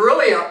this is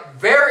really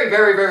very,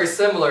 very, very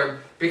similar,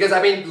 because,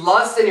 I mean,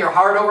 lust in your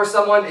heart over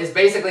someone is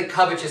basically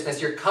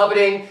covetousness. You're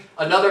coveting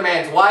another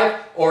man's wife,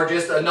 or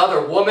just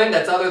another woman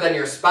that's other than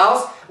your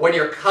spouse. When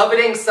you're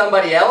coveting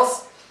somebody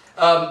else,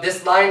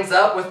 this lines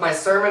up with my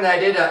sermon that I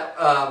did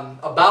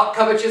about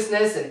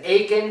covetousness and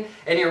Achan.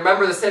 And you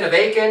remember the sin of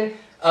Achan?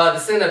 The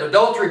sin of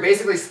adultery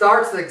basically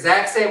starts the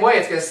exact same way.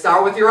 It's going to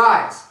start with your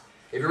eyes.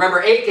 If you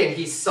remember Achan,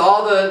 he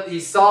saw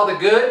the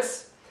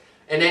goods,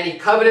 and then he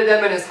coveted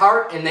them in his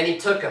heart, and then he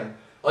took them.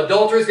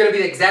 Adultery is going to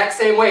be the exact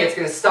same way. It's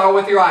going to start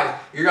with your eyes.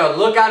 You're going to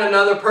look at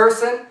another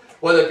person,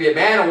 whether it be a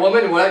man or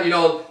woman.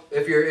 Whatever,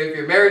 if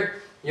you're married,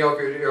 if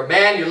you're a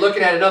man, you're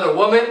looking at another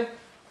woman.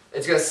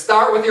 It's going to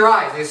start with your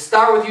eyes. It's going to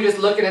start with you just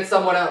looking at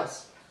someone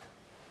else.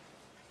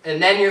 And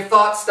then your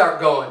thoughts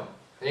start going.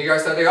 And you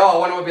guys start thinking, oh, I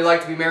wonder what it would be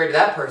like to be married to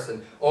that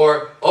person.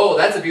 Or, oh,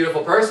 that's a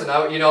beautiful person.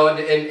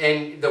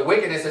 And the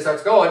wickedness just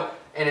starts going.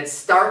 And it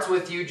starts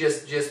with you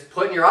just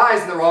putting your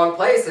eyes in the wrong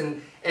place.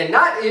 And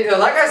not,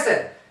 like I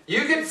said,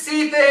 you can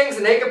see things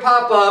and they can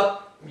pop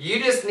up.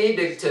 You just need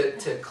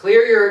to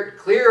clear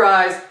your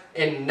eyes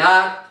and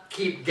not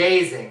keep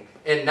gazing.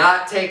 And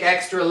not take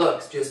extra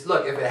looks. Just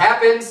look. If it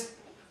happens,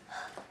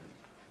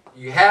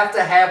 you have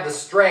to have the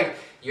strength.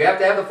 You have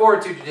to have the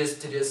fortitude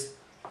to just,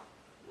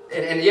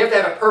 and you have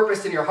to have a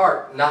purpose in your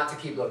heart not to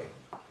keep looking.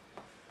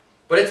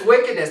 But it's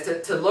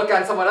wickedness to look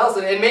on someone else,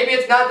 and maybe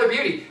it's not the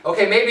beauty.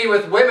 Okay, maybe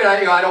with women,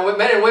 I know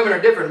men and women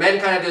are different. Men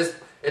kind of just,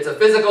 it's a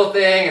physical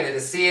thing, and they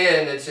just see it,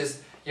 and it's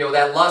just,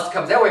 that lust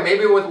comes that way.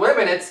 Maybe with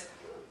women, it's,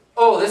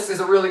 oh, this is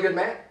a really good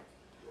man.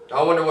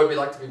 I wonder what it'd be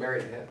like to be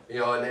married to him.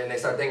 And they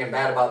start thinking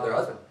bad about their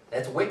husband.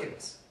 That's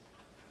wickedness.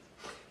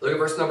 Look at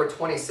verse number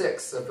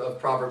 26 of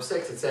Proverbs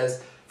 6. It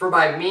says, for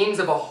by means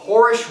of a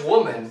whorish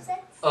woman,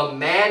 a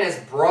man is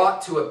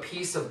brought to a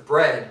piece of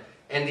bread,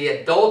 and the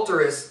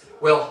adulteress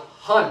will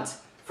hunt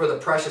for the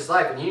precious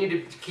life. And you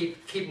need to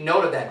keep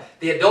note of that.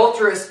 The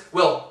adulteress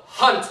will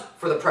hunt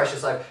for the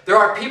precious life. There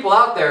are people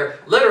out there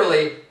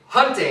literally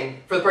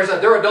hunting for the precious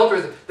life. There are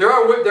adulterers. There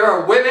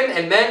are women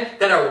and men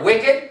that are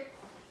wicked,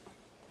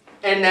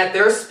 and that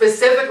they're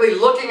specifically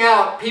looking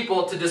out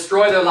people to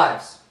destroy their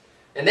lives.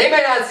 And they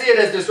may not see it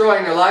as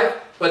destroying their life,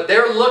 but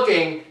they're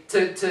looking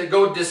to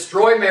go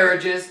destroy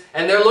marriages,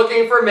 and they're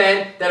looking for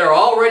men that are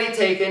already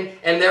taken,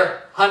 and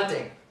they're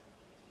hunting.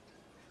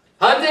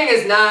 Hunting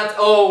is not,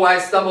 oh, I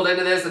stumbled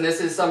into this, and this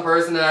is some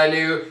person that I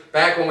knew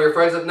back when we were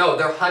friends with. No,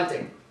 they're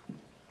hunting.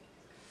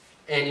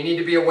 And you need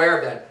to be aware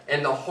of that.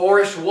 And the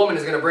whorish woman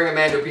is going to bring a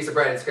man to a piece of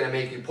bread. It's going to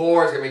make you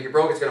poor, it's going to make you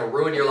broke, it's going to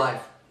ruin your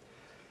life.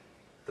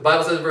 The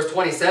Bible says in verse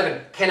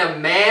 27, can a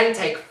man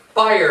take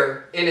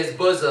fire in his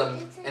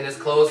bosom and his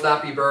clothes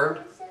not be burned?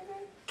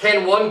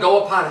 Can one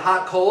go upon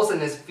hot coals and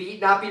his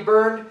feet not be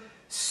burned?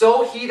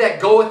 So he that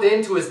goeth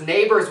in to his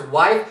neighbor's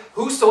wife,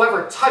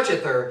 whosoever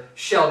toucheth her,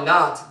 shall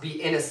not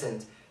be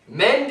innocent.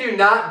 Men do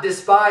not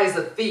despise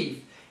a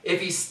thief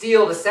if he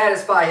steal to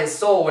satisfy his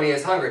soul when he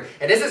is hungry.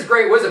 And this is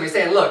great wisdom. He's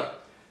saying, look,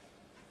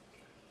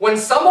 when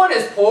someone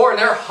is poor and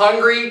they're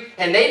hungry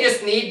and they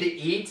just need to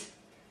eat,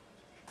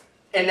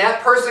 and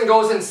that person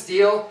goes and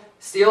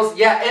steals,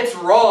 yeah, it's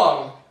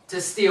wrong to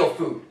steal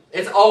food.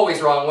 It's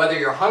always wrong, whether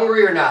you're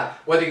hungry or not.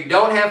 Whether you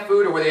don't have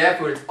food or whether you have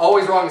food, it's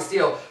always wrong to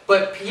steal.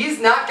 But he's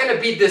not going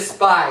to be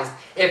despised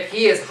if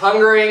he is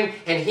hungering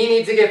and he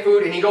needs to get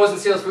food and he goes and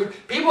steals food.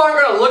 People aren't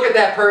going to look at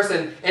that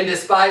person and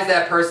despise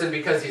that person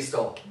because he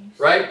stole,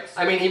 right?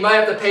 I mean, he might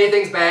have to pay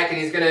things back, and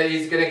he's gonna get,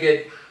 he's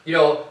gonna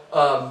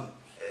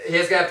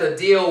have to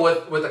deal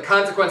with the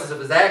consequences of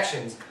his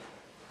actions.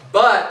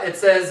 But it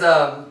says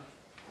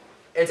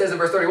in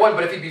verse 31,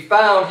 but if he be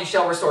found, he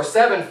shall restore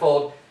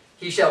sevenfold.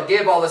 He shall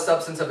give all the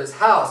substance of his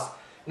house.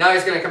 Now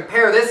he's going to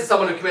compare this to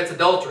someone who commits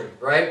adultery,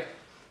 right?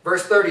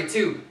 Verse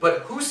 32,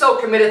 but whoso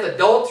committeth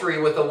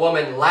adultery with a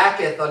woman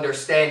lacketh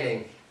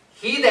understanding.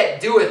 He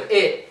that doeth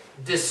it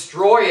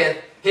destroyeth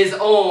his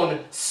own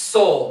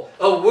soul.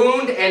 A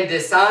wound and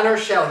dishonor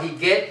shall he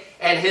get,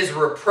 and his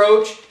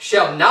reproach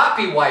shall not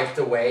be wiped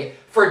away.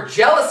 For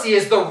jealousy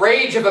is the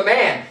rage of a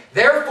man.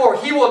 Therefore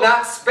he will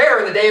not spare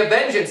in the day of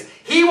vengeance.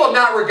 He will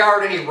not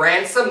regard any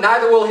ransom,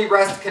 neither will he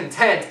rest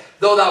content,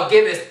 though thou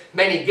givest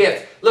many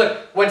gifts. Look,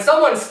 when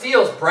someone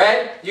steals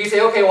bread, you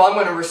say, okay, well, I'm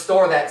going to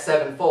restore that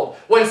sevenfold.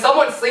 When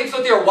someone sleeps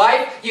with your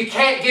wife, you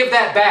can't give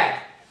that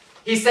back.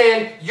 He's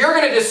saying, you're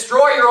going to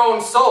destroy your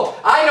own soul.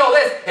 I know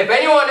this. If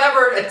anyone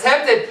ever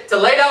attempted to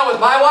lay down with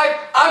my wife,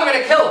 I'm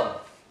going to kill him.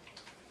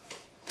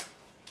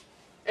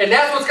 And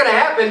that's what's going to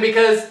happen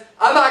because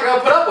I'm not going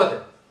to put up with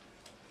it.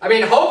 I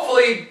mean,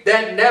 hopefully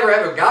that never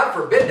ever, God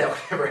forbid that would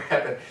ever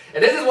happen.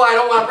 And this is why I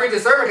don't want to preach a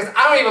sermon, because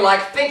I don't even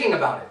like thinking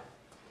about it.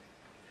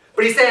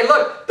 But he's saying,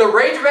 look, the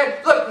rage of man,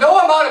 look, no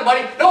amount of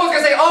money, no one's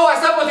going to say, oh,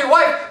 I slept with your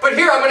wife, but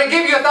here, I'm going to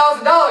give you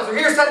 $1,000, or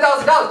here's $10,000.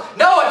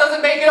 No, it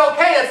doesn't make it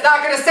okay. That's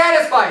not going to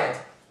satisfy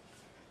it.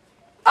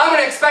 I'm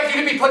going to expect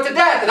you to be put to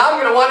death, and I'm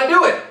going to want to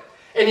do it.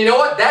 And you know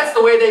what? That's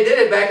the way they did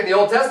it back in the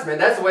Old Testament.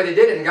 That's the way they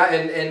did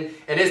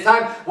it in his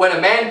time, when a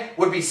man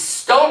would be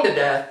stoned to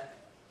death,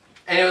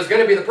 and it was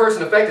going to be the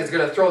person affected that's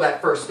going to throw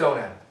that first stone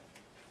at him.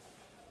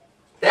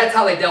 That's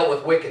how they dealt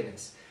with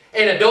wickedness.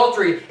 And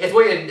adultery is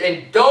wicked.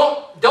 And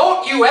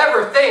don't you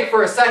ever think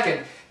for a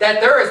second that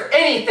there is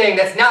anything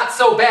that's not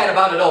so bad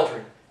about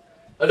adultery.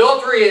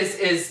 Adultery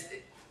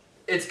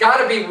it's got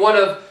to be one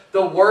of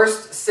the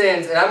worst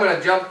sins. And I'm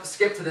going to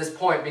skip to this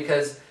point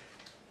because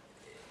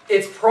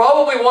it's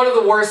probably one of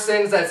the worst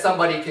sins that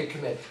somebody could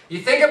commit. You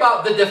think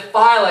about the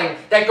defiling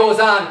that goes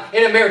on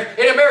in a marriage.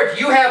 In a marriage,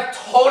 you have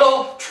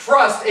total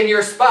trust in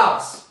your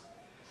spouse.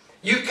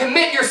 You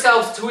commit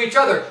yourselves to each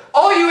other.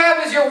 All you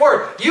have is your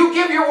word. You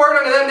give your word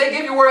unto them, they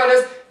give your word unto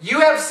us.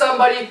 You have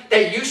somebody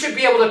that you should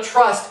be able to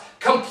trust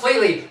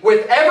completely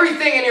with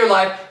everything in your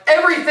life,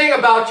 everything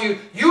about you.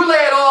 You lay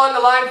it all on the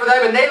line for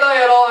them, and they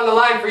lay it all on the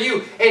line for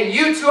you. And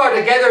you two are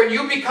together, and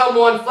you become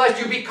one flesh.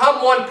 You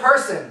become one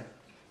person.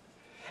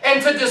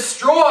 And to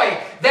destroy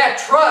that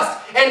trust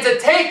and to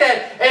take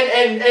that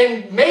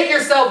and make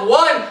yourself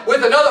one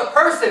with another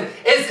person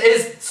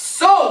is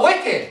so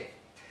wicked.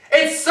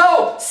 It's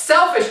so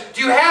selfish.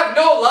 Do you have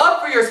no love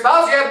for your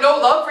spouse? Do you have no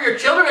love for your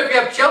children? If you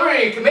have children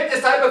and you commit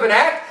this type of an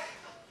act,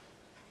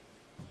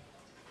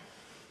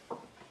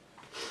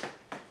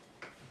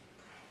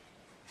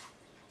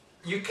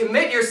 you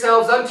commit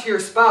yourselves unto your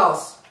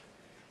spouse,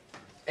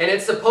 and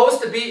it's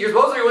supposed to be, you're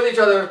supposed to be with each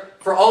other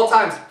for all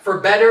times, for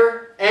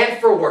better and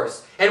for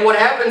worse. And what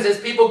happens is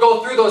people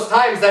go through those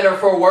times that are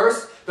for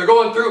worse. They're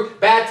going through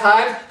bad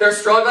times, they're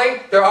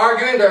struggling, they're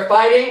arguing, they're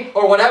fighting,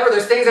 or whatever.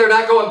 There's things that are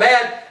not going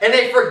bad, and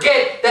they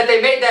forget that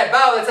they made that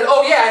vow that said,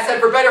 oh yeah, I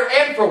said for better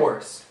and for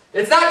worse.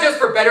 It's not just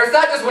for better, it's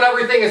not just when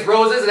everything is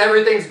roses and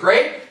everything's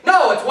great.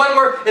 No, it's when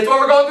we're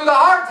going through the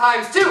hard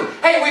times too.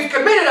 Hey, we've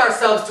committed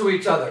ourselves to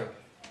each other.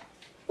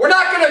 We're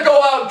not going to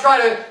go out and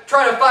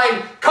try to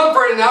find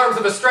comfort in the arms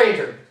of a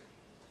stranger.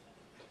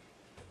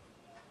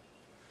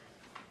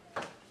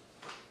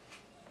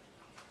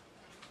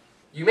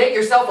 You make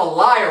yourself a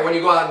liar when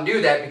you go out and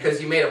do that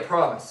because you made a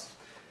promise.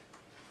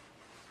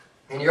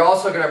 And you're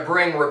also going to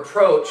bring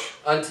reproach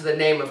unto the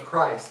name of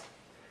Christ.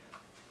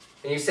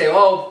 And you say,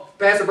 oh,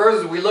 Pastor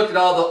Berzins, we looked at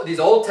all these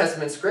Old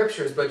Testament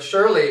scriptures, but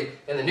surely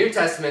in the New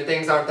Testament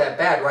things aren't that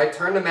bad, right?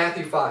 Turn to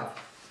Matthew 5.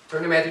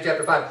 Turn to Matthew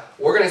chapter 5.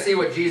 We're going to see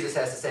what Jesus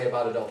has to say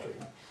about adultery.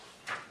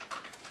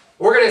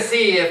 We're going to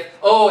see if,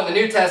 oh, in the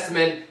New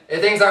Testament,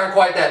 things aren't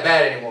quite that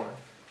bad anymore.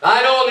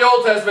 I know in the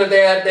Old Testament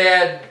they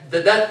had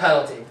the death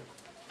penalty.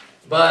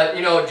 But,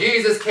 you know,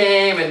 Jesus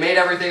came and made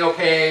everything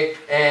okay,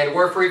 and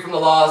we're free from the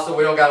law, so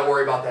we don't got to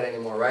worry about that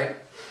anymore, right?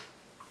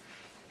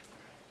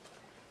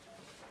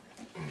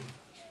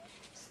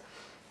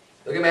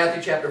 Look at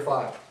Matthew chapter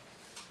 5.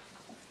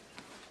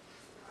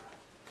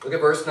 Look at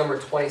verse number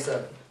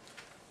 27.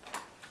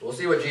 We'll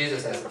see what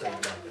Jesus has to think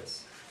about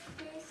this.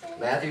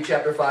 Matthew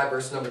chapter 5,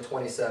 verse number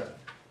 27.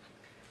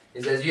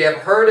 He says, you have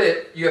heard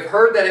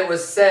that it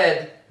was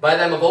said by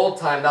them of old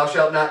time, thou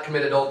shalt not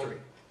commit adultery.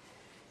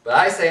 But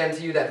I say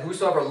unto you that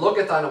whosoever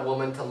looketh on a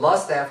woman to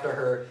lust after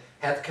her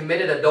hath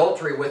committed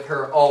adultery with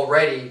her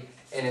already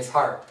in his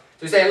heart.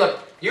 So he's saying, look,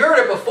 you heard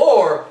it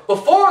before.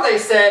 Before they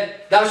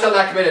said, thou shalt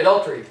not commit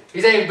adultery.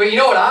 He's saying, but you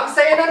know what I'm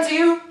saying unto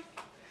you?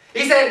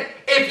 He said,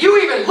 if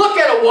you even look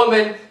at a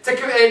woman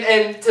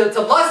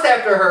to lust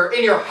after her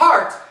in your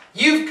heart,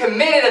 you've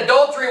committed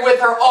adultery with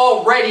her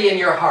already in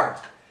your heart.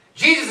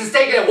 Jesus is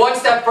taking it one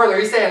step further.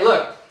 He's saying,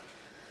 look,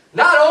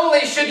 not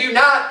only should you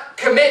not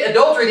commit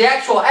adultery, the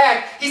actual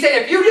act, he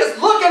said if you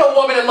just look at a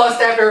woman and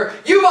lust after her,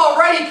 you've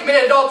already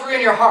committed adultery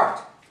in your heart.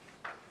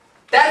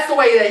 That's the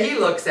way that he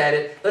looks at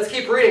it. Let's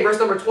keep reading. Verse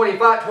number 29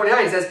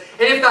 says,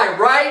 and if thy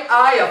right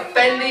eye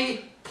offend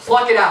thee,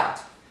 pluck it out.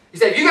 He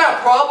said, if you got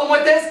a problem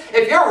with this,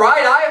 if your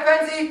right eye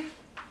offends thee,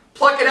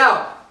 pluck it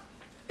out.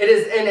 It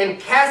is, and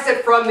cast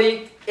it from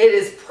thee. For it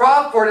is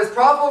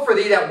profitable for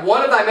thee that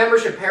one of thy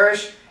members should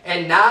perish,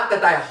 and not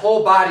that thy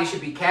whole body should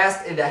be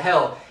cast into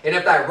hell. And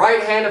if thy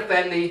right hand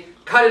offend thee,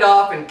 cut it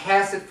off and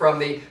cast it from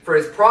thee, for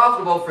it is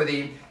profitable for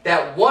thee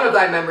that one of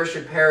thy members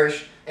should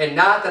perish, and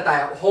not that thy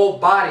whole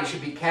body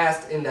should be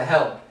cast into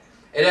hell.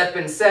 It hath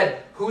been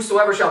said,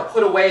 whosoever shall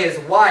put away his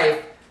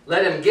wife,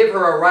 let him give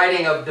her a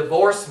writing of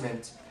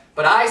divorcement.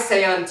 But I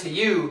say unto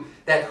you,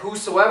 that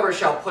whosoever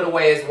shall put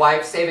away his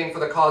wife, saving for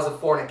the cause of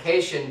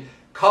fornication,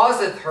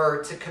 causeth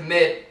her to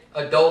commit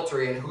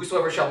adultery, and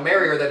whosoever shall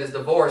marry her that is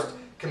divorced,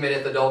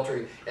 committeth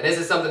adultery. And this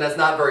is something that's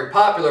not very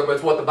popular, but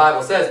it's what the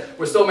Bible says.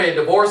 With so many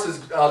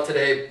divorces out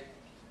today,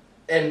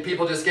 and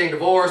people just getting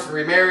divorced and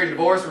remarried,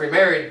 divorced and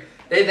remarried,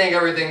 they think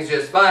everything's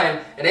just fine,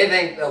 and they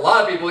think, a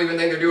lot of people even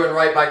think they're doing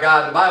right by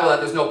God in the Bible, that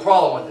there's no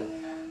problem with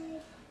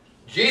it.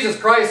 Jesus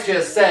Christ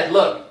just said,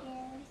 look,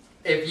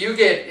 if you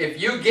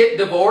get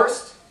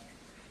divorced,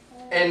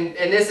 and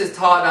this is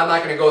taught, and I'm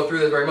not going to go through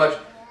this very much,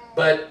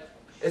 but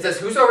it says,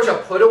 whosoever shall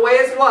put away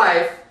his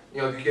wife,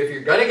 you know, if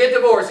you're going to get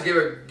divorced, give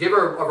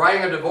her a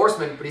writing of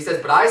divorcement, but he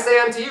says, but I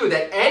say unto you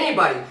that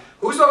anybody,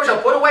 whosoever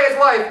shall put away his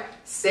wife,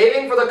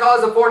 saving for the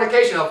cause of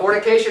fornication. Now,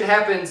 fornication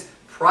happens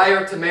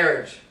prior to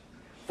marriage.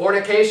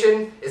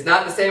 Fornication is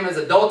not the same as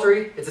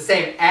adultery. It's the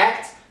same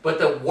act, but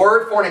the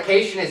word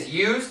fornication is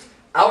used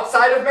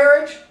outside of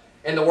marriage,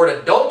 and the word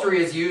adultery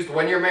is used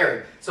when you're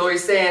married. So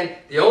he's saying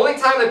the only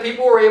time that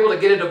people were able to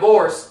get a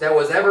divorce that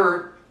was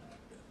ever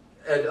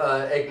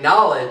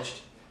acknowledged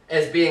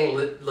as being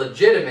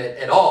legitimate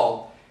at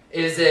all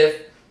is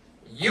if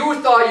you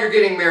thought you're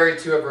getting married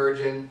to a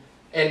virgin,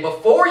 and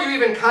before you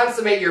even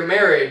consummate your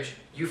marriage,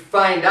 you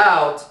find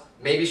out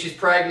maybe she's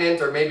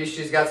pregnant or maybe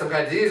she's got some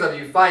kind of disease, or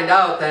you find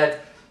out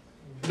that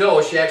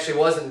no, she actually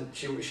wasn't.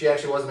 She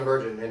actually wasn't a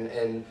virgin,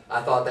 and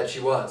I thought that she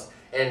was.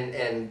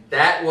 And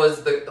that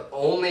was the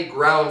only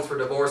grounds for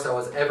divorce that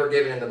was ever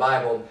given in the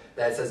Bible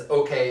that says,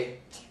 okay,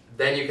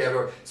 then you can have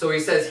divorce. So he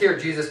says here,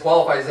 Jesus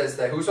qualifies, says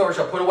that whosoever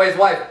shall put away his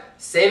wife,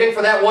 saving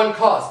for that one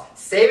cause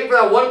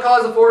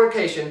of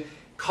fornication,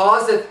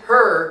 causeth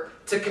her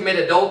to commit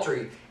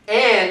adultery.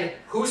 And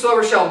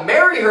whosoever shall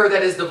marry her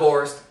that is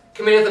divorced,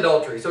 committeth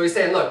adultery. So he's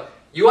saying, look,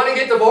 you want to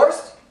get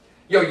divorced?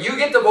 You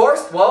get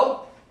divorced?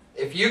 Well,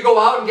 if you go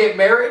out and get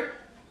married,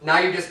 now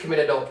you just commit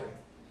adultery.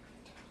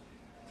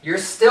 You're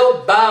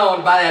still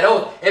bound by that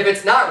oath. If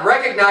it's not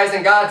recognized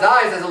in God's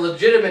eyes as a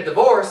legitimate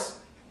divorce,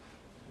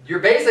 you're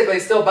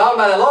basically still bound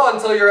by the law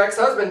until your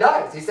ex-husband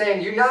dies. He's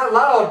saying you're not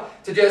allowed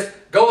to just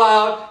go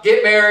out,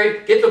 get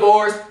married, get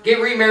divorced,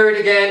 get remarried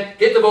again,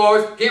 get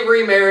divorced, get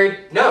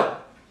remarried. No.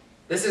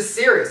 This is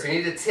serious. You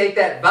need to take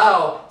that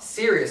vow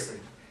seriously.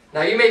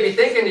 Now you may be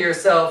thinking to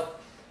yourself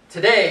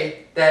today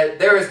that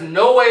there is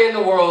no way in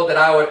the world that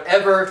I would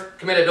ever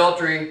commit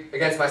adultery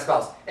against my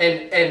spouse.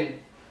 And amen.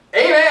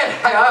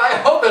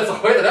 I hope that's the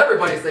way that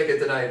everybody's thinking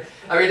tonight.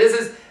 I mean, this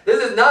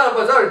is not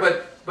a adultery,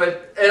 but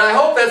and I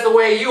hope that's the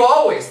way you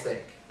always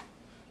think.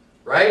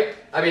 Right?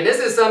 I mean, this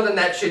is something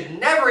that should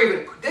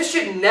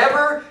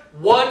never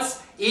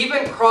once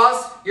even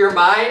cross your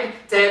mind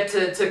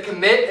to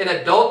commit an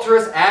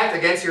adulterous act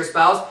against your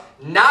spouse.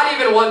 Not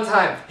even one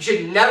time. You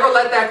should never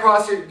let that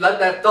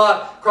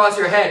thought cross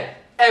your head.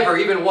 Ever,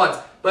 even once.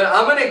 But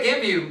I'm going to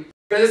give you,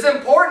 because it's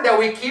important that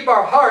we keep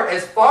our heart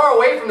as far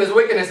away from this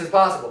wickedness as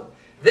possible.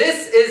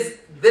 This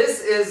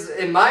is,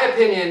 in my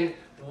opinion,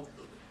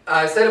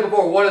 I've said it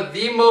before, one of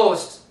the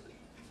most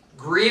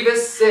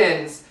grievous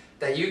sins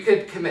that you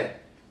could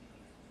commit.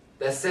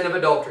 The sin of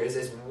adultery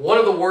is one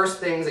of the worst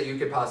things that you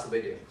could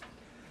possibly do.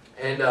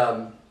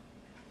 And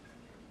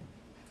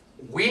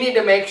we need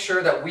to make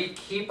sure that we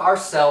keep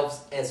ourselves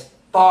as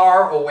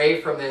far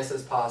away from this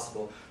as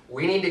possible.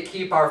 We need to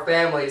keep our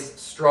families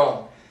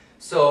strong.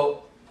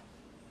 So,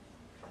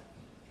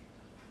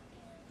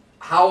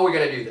 how are we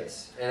going to do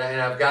this? And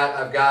I've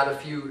got a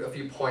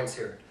few points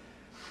here.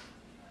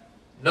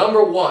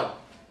 Number one,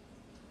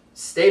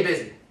 stay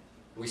busy.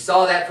 We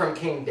saw that from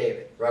King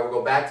David, right? We'll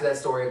go back to that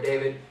story of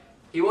David.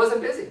 He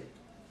wasn't busy.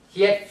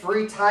 He had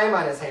free time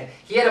on his hand.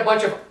 He had a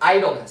bunch of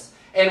idleness.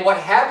 And what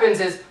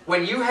happens is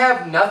when you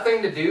have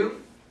nothing to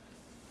do,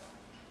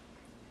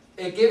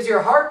 it gives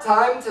your heart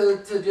time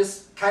to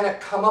just kind of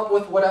come up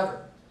with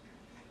whatever.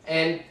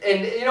 And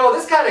you know,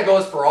 this kind of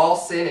goes for all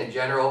sin in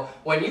general.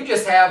 When you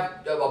just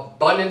have an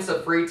abundance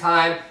of free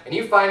time and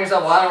you find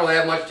yourself, well, I don't really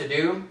have much to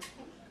do,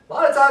 a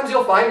lot of times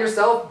you'll find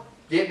yourself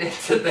getting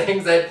into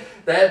things that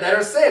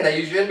are sin that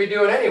you shouldn't be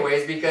doing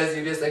anyways, because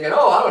you're just thinking,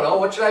 oh, I don't know,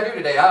 what should I do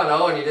today? I don't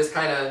know. And you just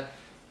kind of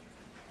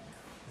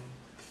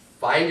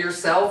find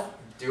yourself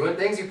doing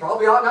things you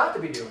probably ought not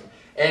to be doing.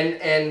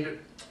 And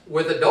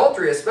with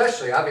adultery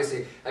especially,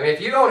 obviously, I mean, if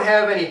you don't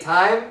have any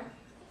time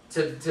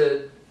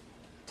to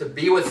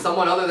be with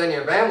someone other than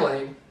your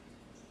family,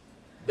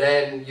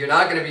 then you're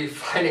not going to be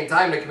finding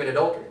time to commit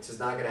adultery. It's just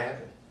not going to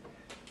happen.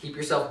 Keep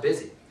yourself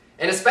busy.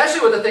 And especially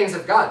with the things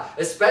of God,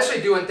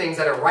 especially doing things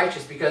that are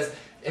righteous, because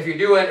if you're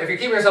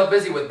keeping yourself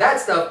busy with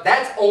that stuff,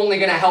 that's only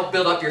going to help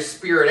build up your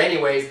spirit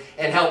anyways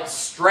and help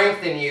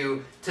strengthen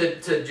you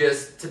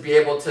to be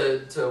able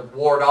to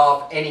ward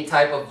off any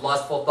type of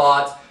lustful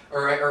thoughts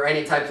or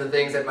any types of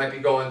things that might be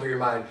going through your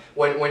mind.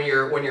 When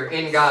you're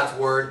in God's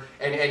Word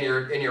and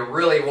you're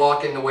really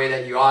walking the way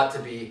that you ought to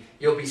be,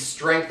 you'll be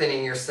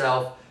strengthening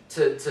yourself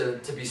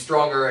to be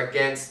stronger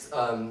against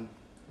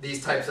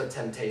these types of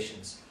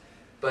temptations.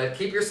 But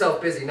keep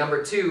yourself busy.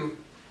 Number 2,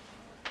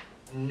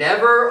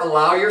 never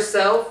allow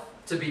yourself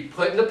to be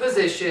put in a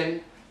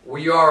position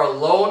where you are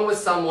alone with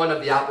someone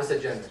of the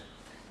opposite gender.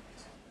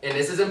 And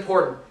this is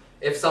important.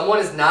 If someone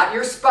is not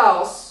your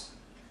spouse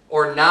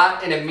or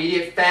not an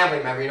immediate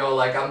family member,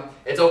 like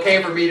it's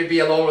okay for me to be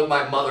alone with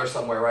my mother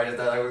somewhere, right? It's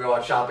not like we go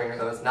out shopping or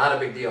something. It's not a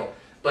big deal.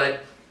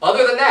 But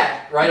other than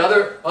that, right?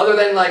 Other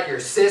than like your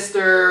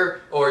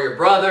sister or your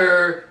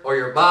brother or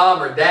your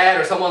mom or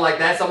dad or someone like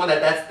that, someone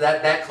that's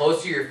that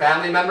close to your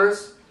family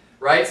members,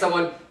 right?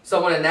 Someone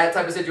in that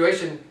type of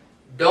situation,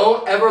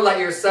 don't ever let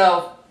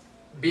yourself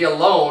be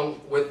alone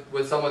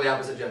with someone of the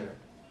opposite gender.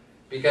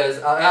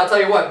 Because I'll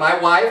tell you what, my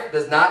wife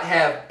does not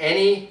have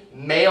any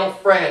male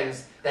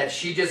friends that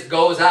she just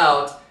goes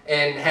out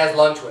and has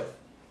lunch with,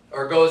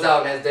 or goes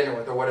out and has dinner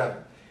with, or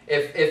whatever.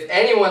 If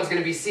anyone's going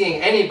to be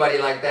seeing anybody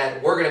like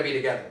that, we're going to be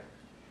together.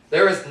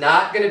 There is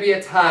not going to be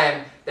a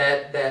time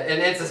and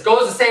it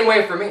goes the same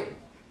way for me.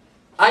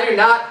 I do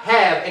not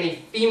have any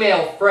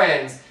female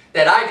friends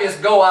that I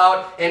just go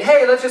out and,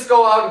 hey, let's just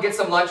go out and get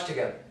some lunch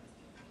together.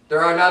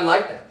 There are none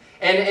like that.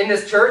 And in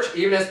this church,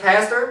 even as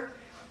pastor,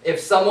 if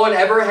someone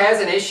ever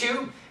has an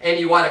issue and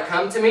you want to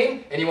come to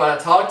me and you want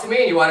to talk to me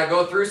and you want to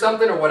go through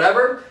something or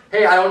whatever,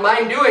 hey, I don't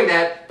mind doing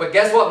that, but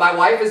guess what? My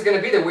wife is going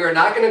to be there. We are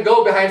not going to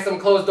go behind some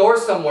closed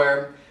doors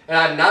somewhere, and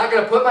I'm not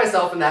going to put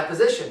myself in that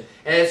position.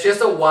 And it's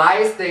just a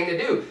wise thing to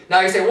do. Now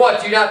you say, what,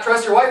 do you not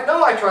trust your wife?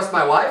 No, I trust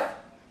my wife.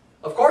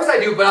 Of course I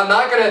do, but I'm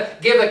not going to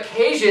give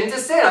occasion to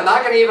sin. I'm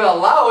not going to even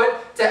allow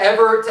it to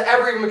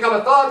ever even become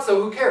a thought,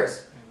 so who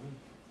cares?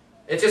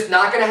 It's just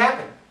not going to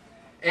happen.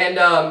 And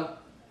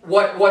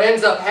what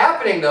ends up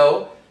happening,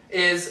 though,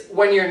 is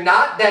when you're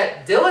not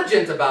that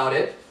diligent about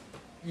it,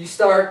 you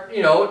start,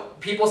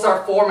 people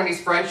start forming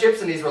these friendships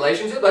and these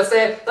relationships. Let's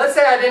say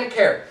I didn't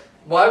care.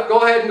 Well, go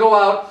ahead and go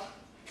out,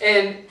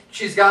 and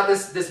she's got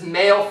this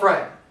male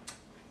friend.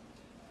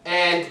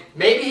 And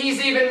maybe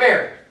he's even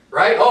married,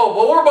 right? Oh,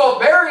 well, we're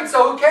both married,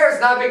 so who cares?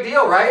 Not a big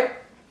deal, right?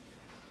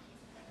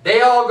 They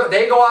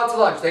go out to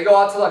lunch. They go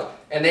out to lunch,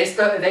 and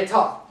they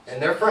talk,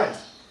 and they're friends.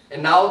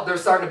 And now they're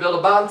starting to build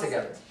a bond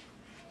together.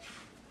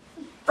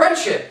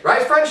 Friendship,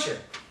 right? Friendship.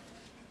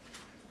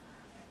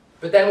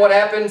 But then what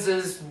happens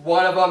is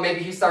one of them,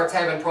 maybe he starts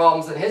having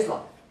problems in his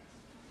life.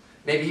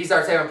 Maybe he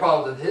starts having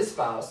problems with his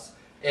spouse.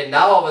 And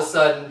now all of a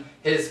sudden,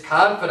 his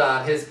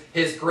confidant,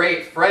 his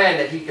great friend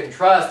that he can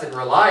trust and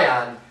rely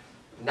on,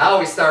 now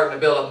he's starting to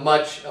build a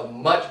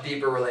much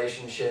deeper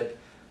relationship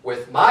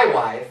with my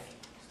wife.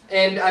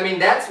 And I mean,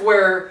 that's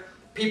where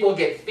people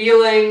get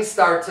feelings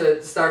start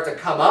to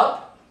come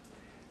up.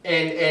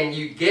 And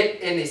you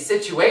get in these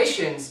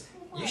situations.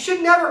 You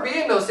should never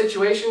be in those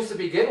situations to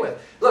begin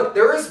with. Look,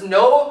 there is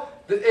no,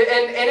 and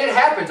it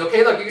happens,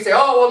 okay? Look, you can say,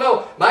 oh, well,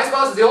 no, my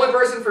spouse is the only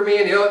person for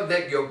me,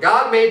 and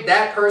God made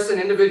that person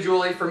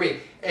individually for me.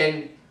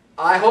 And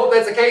I hope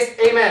that's the case.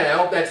 Amen. I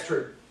hope that's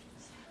true.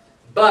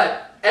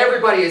 But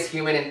everybody is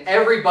human, and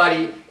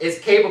everybody is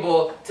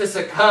capable to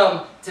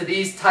succumb to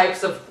these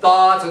types of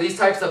thoughts or these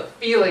types of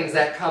feelings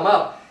that come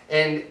up.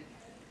 And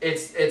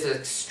it's an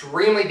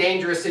extremely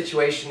dangerous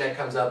situation that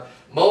comes up.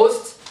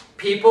 Most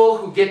people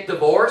who get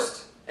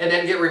divorced and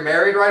then get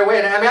remarried right away,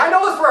 and I mean, I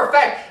know this for a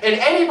fact, and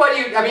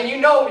anybody, I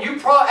mean,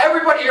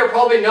 everybody here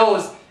probably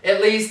knows at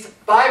least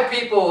 5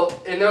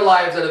 people in their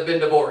lives that have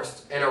been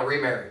divorced and are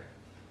remarried.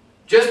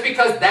 Just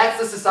because that's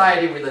the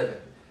society we live in.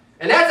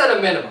 And that's at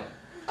a minimum.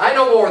 I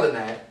know more than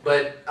that,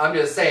 but I'm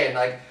just saying,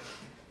 like,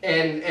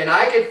 and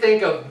I could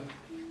think of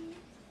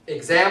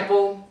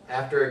example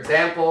after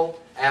example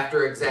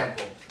after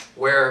example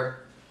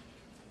where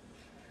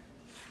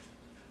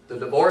the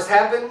divorce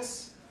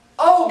happens.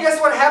 Oh, guess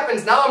what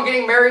happens? Now I'm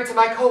getting married to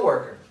my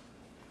coworker.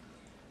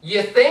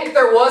 You think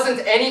there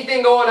wasn't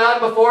anything going on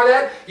before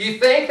that? You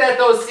think that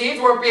those seeds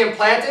weren't being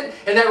planted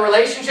and that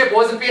relationship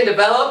wasn't being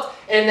developed?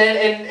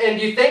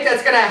 And you think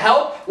that's going to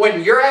help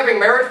when you're having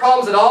marriage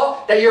problems at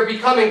all? That you're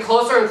becoming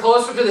closer and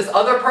closer to this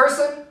other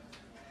person?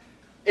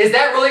 Is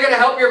that really going to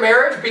help your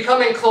marriage?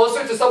 Becoming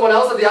closer to someone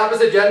else of the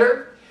opposite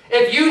gender?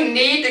 If you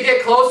need to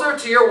get closer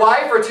to your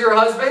wife or to your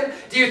husband,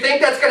 do you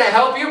think that's going to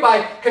help you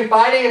by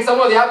confiding in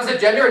someone of the opposite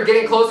gender and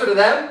getting closer to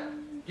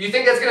them? Do you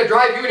think that's going to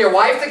drive you and your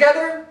wife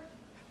together?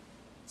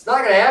 It's not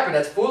going to happen.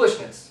 That's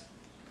foolishness.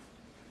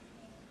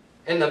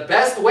 And the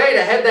best way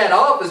to head that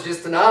off is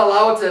just to not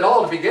allow it at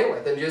all to begin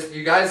with. And just,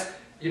 you guys,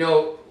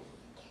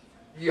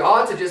 you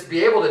ought to just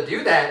be able to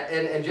do that.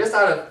 And just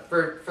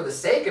for the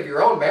sake of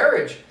your own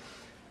marriage,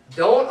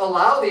 don't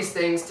allow these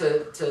things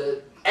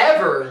to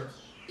ever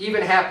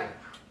even happen.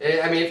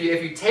 I mean,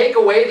 if you take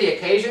away the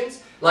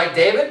occasions, like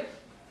David,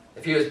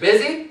 if he was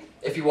busy,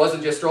 if he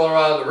wasn't just strolling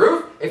around on the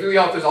roof, if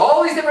there's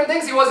all these different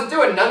things he wasn't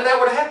doing, none of that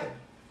would have happened.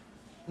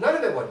 None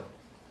of it would.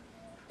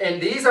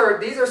 And these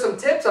are some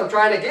tips I'm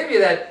trying to give you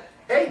that,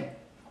 hey,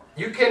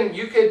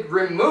 you could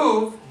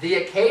remove the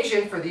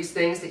occasion for these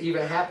things to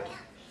even happen.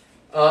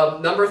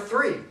 Number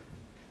 3,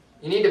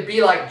 you need to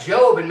be like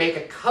Job and make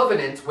a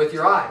covenant with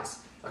your eyes.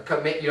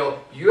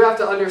 You have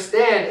to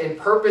understand and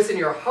purpose in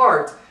your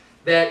heart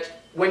that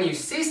when you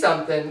see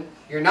something,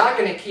 you're not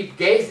going to keep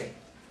gazing.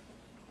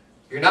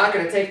 You're not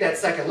going to take that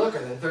second look,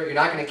 and then third, you're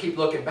not going to keep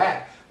looking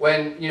back.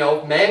 When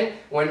men,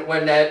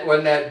 when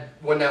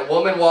that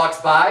woman walks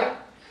by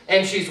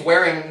and she's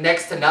wearing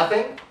next to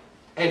nothing,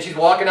 and she's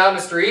walking down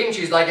the street and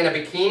she's like in a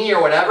bikini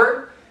or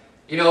whatever,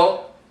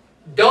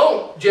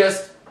 don't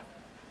just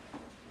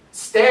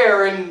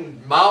stare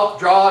and mouth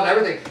draw and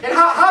everything. And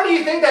how do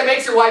you think that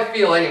makes your wife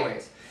feel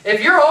anyways?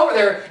 If you're over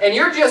there and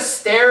you're just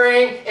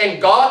staring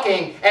and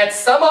gawking at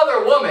some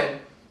other woman,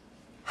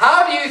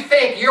 how do you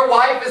think your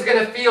wife is going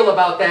to feel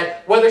about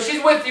that, whether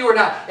she's with you or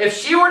not? If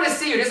she were to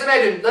see you, just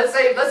imagine, let's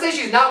say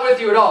she's not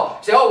with you at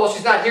all. Say, oh, well,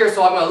 she's not here,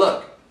 so I'm going to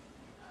look.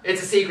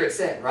 It's a secret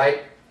sin,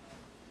 right?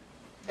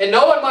 And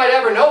no one might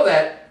ever know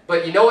that,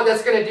 but you know what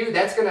that's going to do?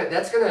 That's going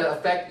to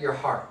affect your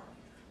heart.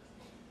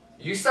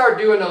 You start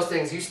doing those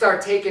things, you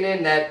start taking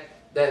in that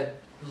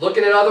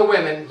looking at other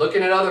women,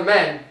 looking at other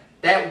men,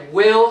 that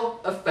will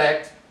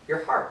affect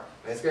your heart.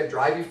 And it's going to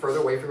drive you further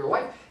away from your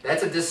wife.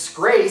 That's a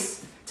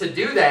disgrace to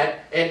do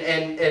that, and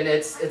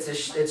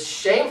it's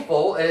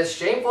shameful, and it's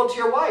shameful to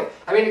your wife.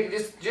 I mean,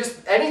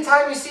 just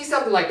anytime you see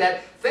something like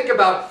that, think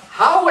about,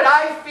 how would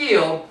I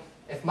feel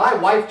if my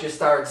wife just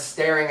started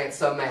staring at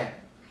some man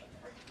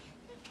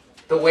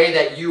the way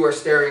that you are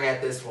staring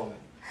at this woman?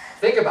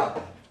 Think about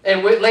that.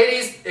 And with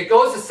ladies, it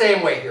goes the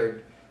same way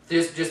here.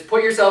 Just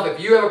put yourself, if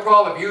you have a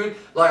problem, if you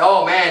like,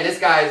 oh man, this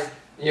guy's,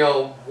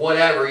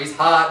 whatever, he's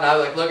hot, and I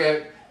was like, look at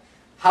him.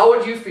 How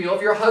would you feel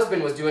if your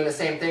husband was doing the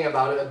same thing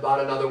about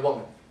another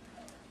woman?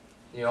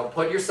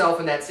 Put yourself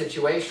in that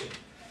situation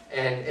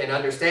and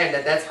understand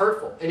that that's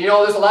hurtful. And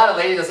there's a lot of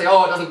ladies that say,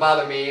 oh, it doesn't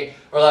bother me,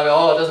 or like,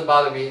 oh, it doesn't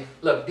bother me.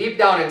 Look, deep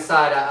down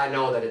inside, I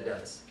know that it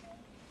does.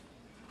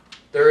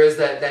 There is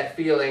that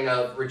feeling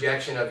of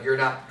rejection, of you're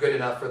not good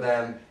enough for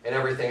them and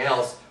everything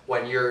else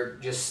when you're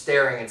just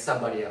staring at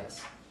somebody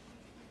else.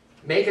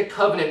 Make a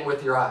covenant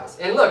with your eyes.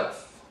 And look,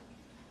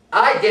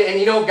 I get,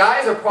 and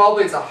guys are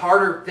probably, it's a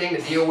harder thing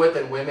to deal with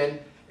than women.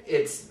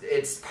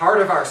 It's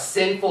part of our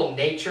sinful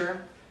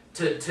nature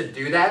to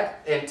do that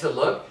and to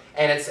look,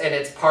 and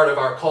it's part of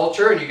our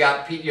culture. And you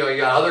got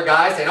other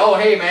guys saying, oh,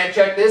 hey man,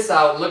 check this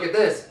out, look at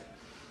this.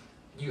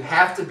 You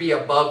have to be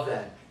above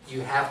that.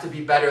 You have to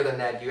be better than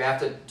that. You have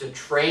to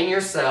train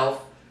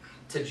yourself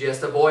to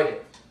just avoid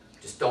it.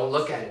 Just don't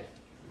look at it.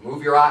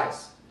 Move your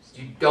eyes.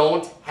 You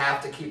don't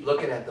have to keep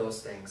looking at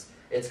those things.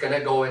 It's going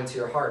to go into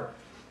your heart.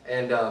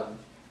 And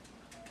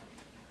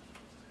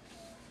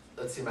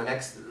let's see,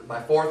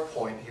 my fourth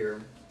point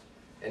here,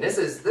 and this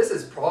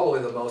is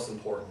probably the most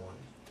important one.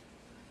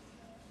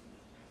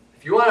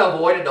 If you want to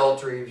avoid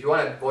adultery, if you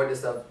want to avoid this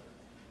stuff,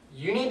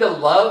 you need to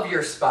love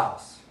your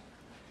spouse.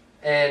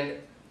 And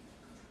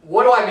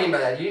what do I mean by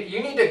that?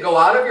 You need to go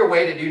out of your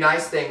way to do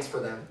nice things for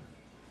them.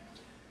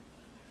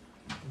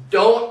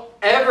 Don't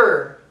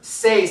ever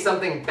say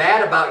something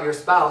bad about your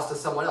spouse to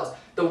someone else.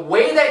 The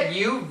way that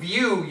you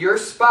view your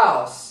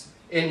spouse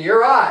in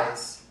your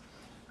eyes,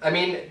 I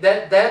mean,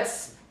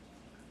 that's...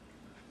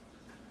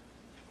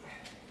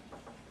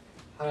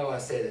 How do I want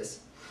to say this?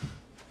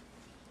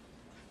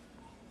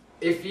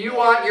 If you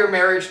want your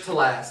marriage to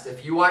last,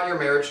 if you want your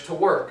marriage to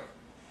work,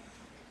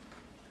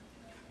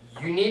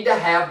 you need to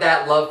have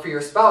that love for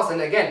your spouse.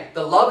 And again,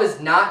 the love is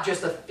not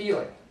just a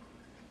feeling.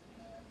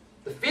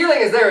 The feeling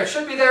is there. It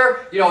should be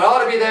there. It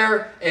ought to be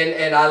there.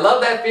 And I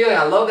love that feeling.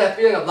 I love that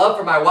feeling of love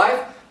for my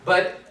wife.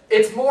 But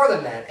it's more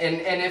than that. And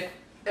if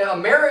a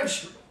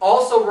marriage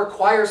also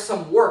requires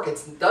some work,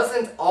 it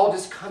doesn't all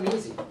just come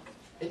easy.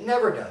 It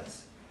never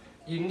does.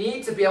 You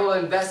need to be able to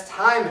invest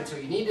time into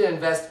it. You need to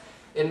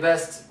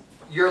invest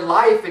your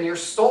life and your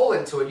soul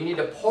into it. You need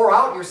to pour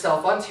out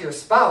yourself onto your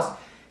spouse.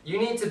 You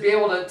need to be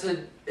able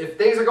to if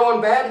things are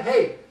going bad,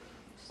 hey,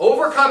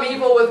 overcome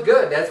evil with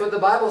good. That's what the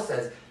Bible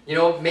says.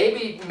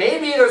 Maybe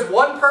there's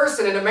one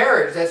person in a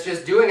marriage that's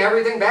just doing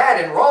everything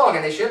bad and wrong,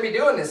 and they shouldn't be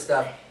doing this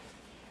stuff.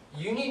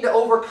 You need to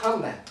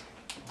overcome that.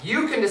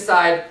 You can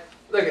decide,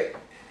 look,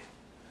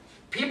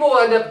 people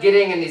end up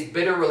getting in these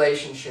bitter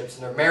relationships,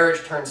 and their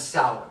marriage turns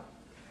sour.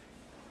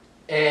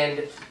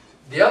 And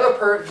the other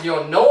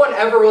person, no one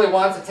ever really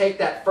wants to take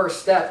that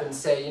first step and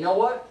say, you know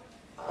what?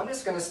 I'm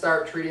just going to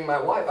start treating my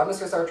wife, I'm just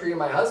going to start treating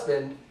my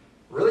husband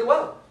really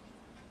well.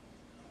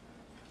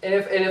 And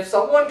if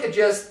someone could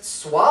just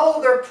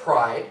swallow their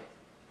pride,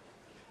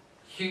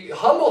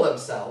 humble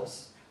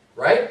themselves,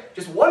 right?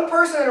 Just one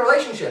person in a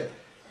relationship.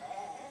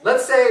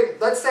 Let's say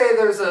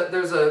there's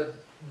a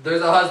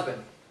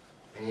husband,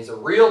 and he's a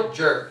real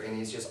jerk, and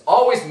he's just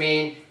always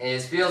mean, and he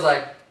just feels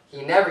like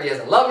he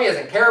doesn't love me,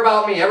 doesn't care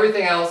about me,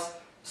 everything else.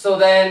 So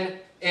then,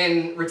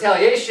 in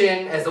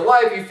retaliation, as the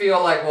wife, you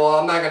feel like, well,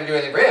 I'm not going to do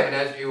anything for him, and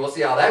as we'll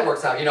see how that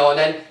works out, and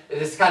then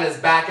this kind of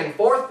this back and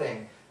forth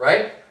thing,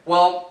 right?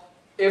 Well,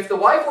 if the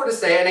wife were to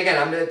say, and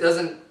again, it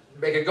doesn't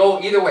make it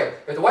go either way.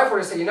 If the wife were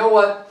to say, you know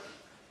what,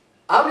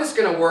 I'm just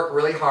going to work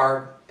really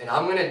hard and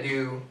I'm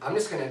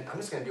just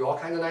gonna do all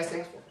kinds of nice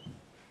things for him.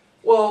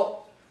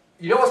 Well,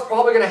 you know what's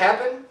probably gonna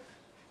happen?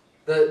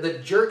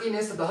 The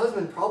jerkiness of the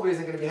husband probably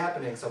isn't gonna be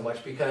happening so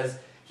much, because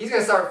he's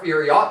gonna start,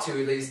 or he ought to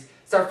at least,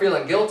 start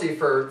feeling guilty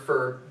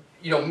for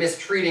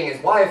mistreating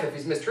his wife if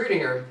he's mistreating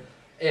her,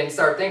 and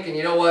start thinking,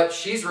 you know what,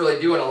 she's really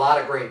doing a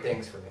lot of great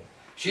things for me.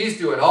 She's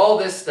doing all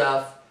this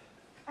stuff.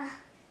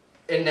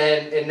 And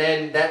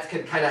then that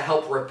could kind of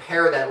help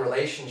repair that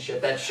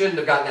relationship that shouldn't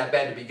have gotten that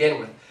bad to begin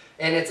with.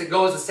 And it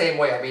goes the same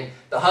way. I mean,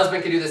 the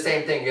husband can do the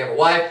same thing. You have a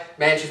wife,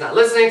 man, she's not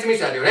listening to me,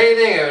 she's not doing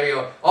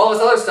anything, all this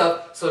other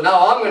stuff. So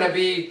now I'm going to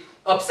be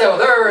upset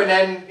with her, and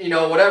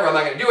then, whatever, I'm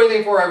not going to do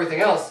anything for her,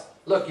 everything else.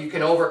 Look, you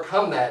can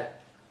overcome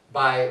that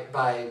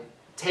by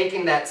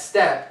taking that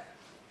step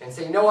and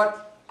saying, you know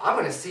what, I'm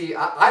going to see,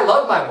 I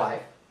love my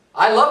wife,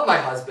 I love my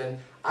husband,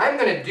 I'm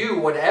going to do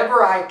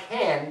whatever I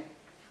can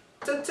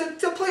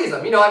to please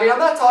them. I'm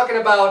not talking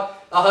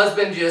about a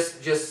husband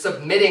just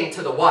submitting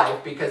to the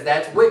wife, because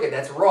that's wicked,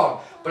 that's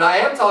wrong. But I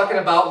am talking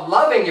about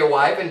loving your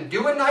wife and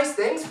doing nice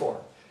things for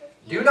her.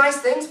 Do nice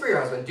things for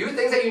your husband. Do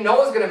things that you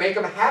know is going to make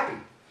him happy.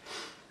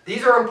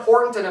 These are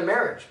important in a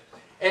marriage.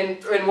 And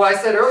what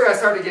I said earlier, I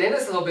started to get into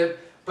this a little bit,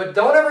 but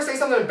don't ever say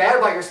something bad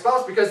about your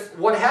spouse, because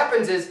what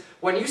happens is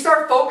when you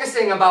start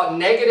focusing about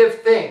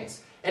negative things,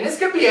 and this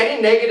could be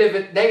any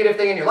negative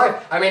thing in your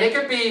life. I mean, it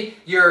could be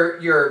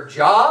your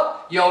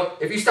job.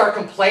 If you start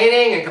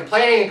complaining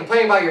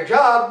about your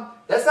job,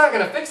 that's not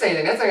going to fix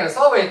anything. That's not going to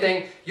solve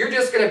anything. You're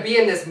just going to be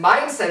in this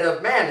mindset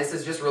of, man, this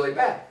is just really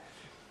bad.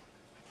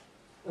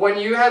 When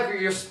you have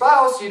your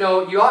spouse, you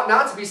ought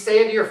not to be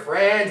saying to your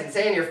friends and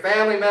saying to your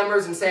family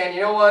members and saying,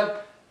 you know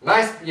what,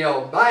 my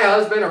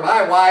husband or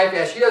my wife,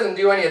 yeah, she doesn't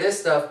do any of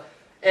this stuff.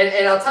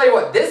 And I'll tell you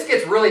what, this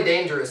gets really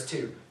dangerous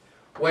too.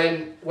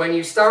 When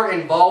you start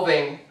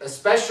involving,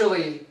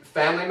 especially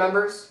family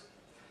members,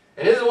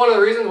 and this is one of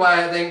the reasons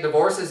why I think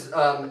marriages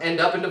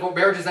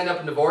end up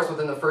in divorce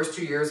within the first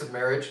 2 years of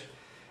marriage,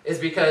 is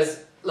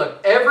because,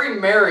 look, every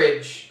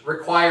marriage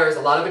requires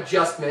a lot of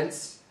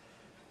adjustments.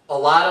 A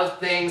lot of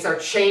things are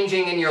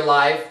changing in your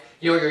life.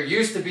 You're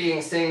used to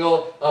being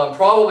single,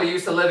 probably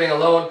used to living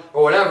alone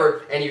or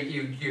whatever, and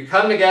you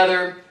come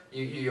together,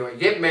 you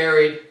get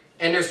married,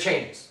 and there's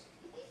changes.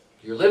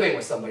 You're living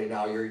with somebody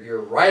now.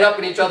 You're right up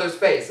in each other's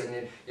face,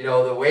 and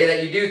the way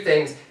that you do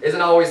things isn't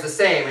always the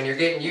same, and you're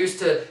getting used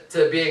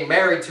to being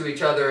married to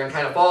each other and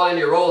kind of falling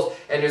into your roles,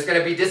 and there's going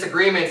to be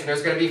disagreements, and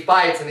there's going to be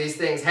fights, and these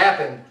things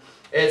happen.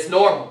 It's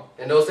normal,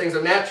 and those things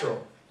are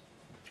natural.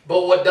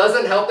 But what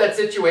doesn't help that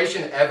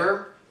situation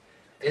ever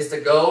is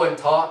to go and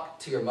talk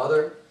to your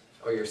mother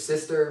or your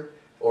sister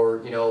or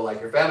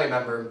like your family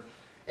member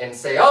and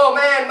say, oh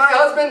man, my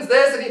husband's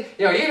this, and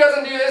he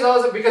doesn't do this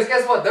also, because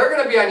guess what? They're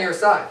going to be on your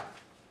side.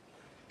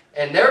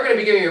 And they're going to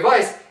be giving you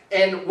advice.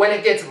 And when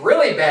it gets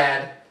really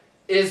bad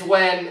is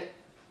when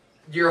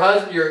your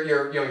husband,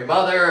 your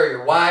mother or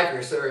your wife,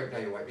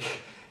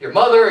 your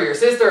mother or your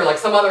sister, or like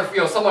some other,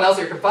 someone else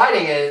you're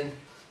confiding in,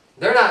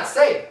 they're not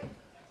safe.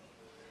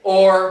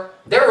 Or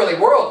they're really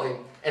worldly,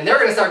 and they're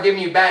going to start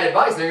giving you bad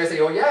advice. And they're going to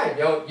say, oh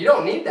yeah, you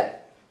don't need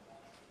that.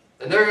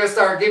 And they're going to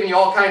start giving you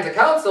all kinds of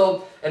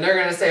counsel, and they're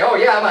going to say, oh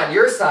yeah, I'm on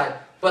your side.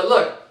 But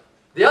look,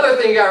 the other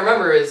thing you got to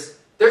remember is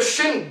there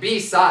shouldn't be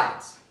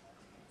sides.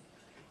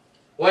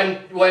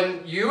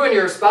 When you and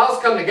your spouse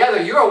come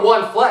together, you are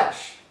one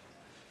flesh.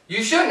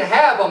 You shouldn't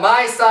have a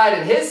my side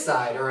and his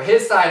side, or a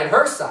his side and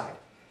her side.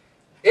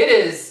 It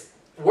is,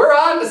 we're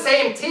on the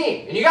same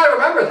team. And you got to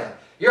remember that.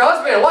 Your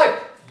husband and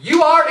wife,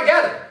 you are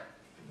together.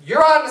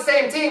 You're on the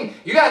same team.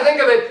 You got to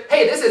think of it,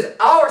 hey, this is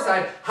our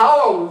side.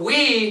 How are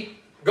we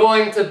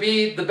going to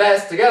be the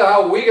best together?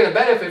 How are we going to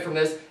benefit from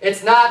this?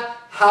 It's not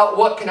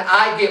what can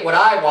I get what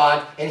I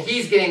want and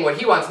he's getting what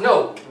he wants.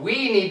 No,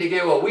 we need to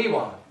get what we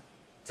want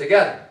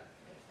together.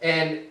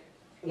 And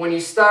when you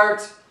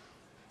start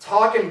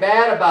talking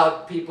bad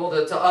about people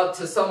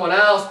to someone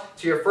else,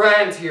 to your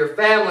friend, to your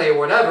family, or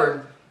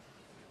whatever,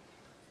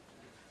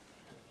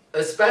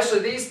 especially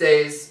these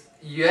days,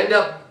 you end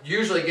up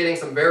usually getting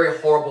some very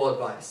horrible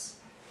advice.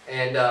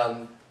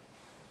 And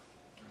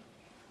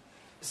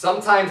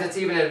sometimes it's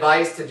even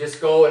advice to just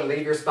go and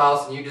leave your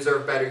spouse and you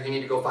deserve better, you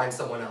need to go find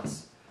someone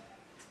else.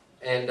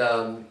 And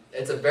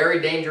it's a very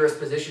dangerous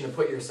position to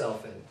put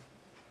yourself in.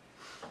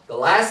 The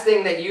last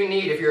thing that you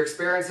need if you're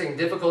experiencing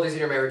difficulties in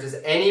your marriage is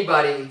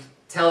anybody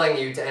telling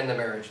you to end the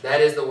marriage.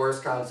 That is the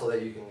worst counsel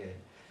that you can get.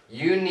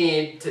 You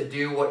need to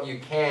do what you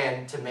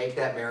can to make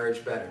that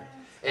marriage better.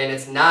 And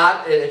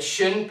it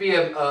shouldn't be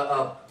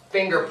a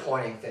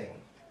finger-pointing thing.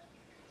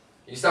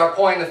 You start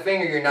pointing the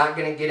finger, you're not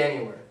going to get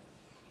anywhere.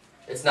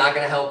 It's not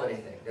going to help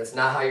anything. That's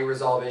not how you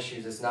resolve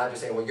issues. It's not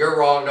just saying, well, you're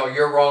wrong,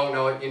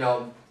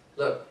 no,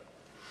 look,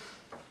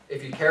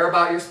 if you care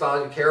about your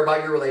spouse, you care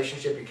about your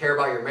relationship, you care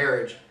about your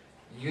marriage,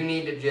 you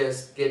need to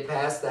just get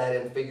past that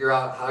and figure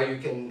out how you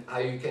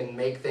can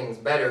make things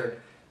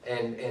better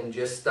and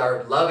just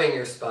start loving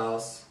your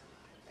spouse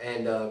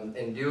and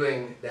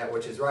doing that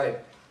which is right.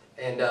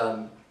 And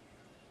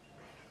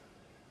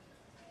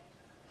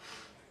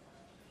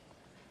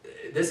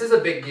this is a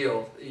big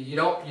deal. You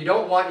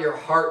don't want your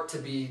heart to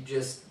be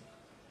just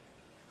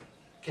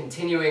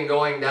continuing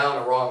going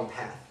down a wrong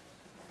path.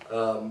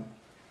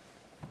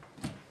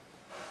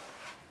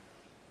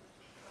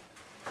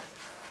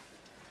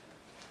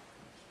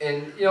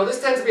 And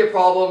this tends to be a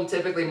problem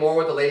typically more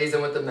with the ladies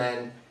than with the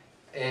men.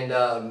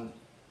 And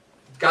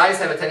guys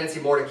have a tendency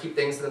more to keep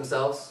things to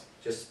themselves,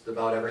 just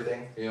about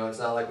everything. It's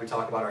not like we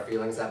talk about our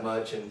feelings that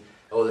much and,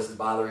 oh, this is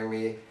bothering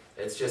me.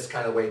 It's just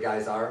kind of the way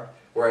guys are.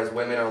 Whereas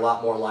women are a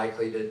lot more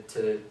likely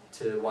to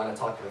want to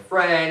talk to a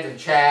friend and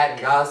chat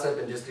and gossip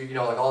and just do,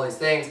 like all these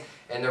things.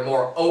 And they're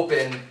more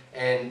open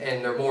and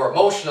they're more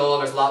emotional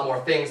and there's a lot more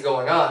things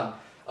going on.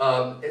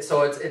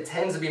 So it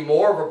tends to be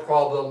more of a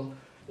problem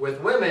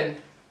with women.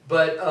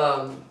 But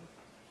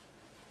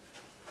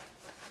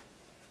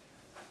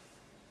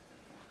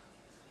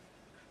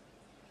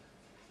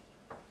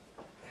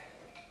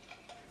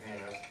man,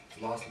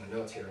 I lost my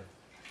notes here.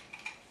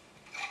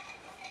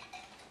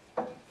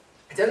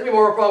 It tends to be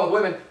more of a problem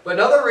with women. But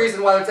another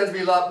reason why there tends to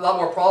be a lot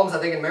more problems, I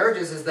think, in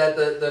marriages is that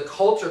the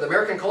culture, the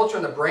American culture,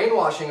 and the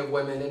brainwashing of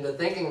women into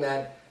thinking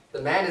that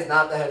the man is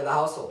not the head of the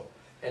household.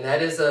 And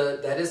that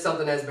is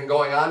something that's been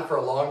going on for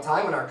a long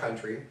time in our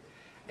country.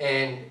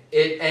 And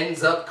it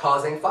ends up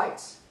causing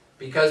fights.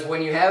 Because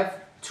when you have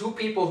two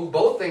people who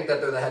both think that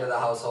they're the head of the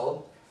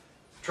household,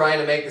 trying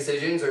to make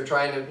decisions or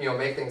trying to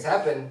make things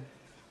happen,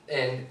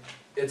 and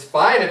it's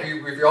fine if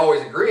you're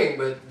always agreeing,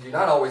 but you're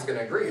not always going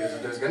to agree.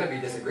 There's going to be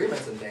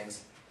disagreements and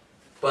things.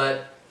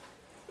 But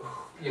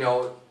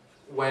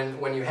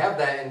when you have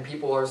that and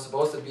people are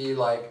supposed to be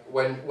like,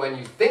 when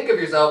you think of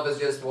yourself as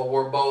just, well,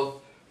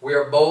 we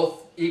are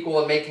both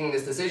equal in making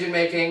this decision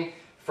making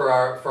for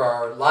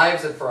our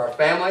lives and for our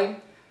family,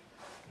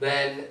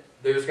 then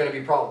there's going to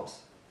be problems.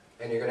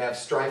 And you're going to have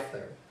strife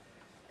there.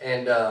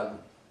 And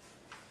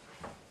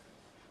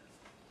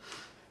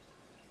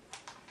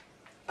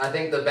I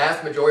think the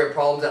vast majority of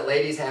problems that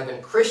ladies have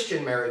in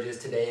Christian marriages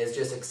today is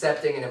just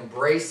accepting and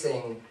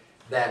embracing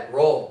that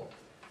role.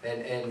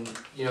 And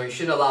you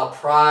shouldn't allow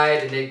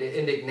pride and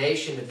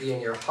indignation to be in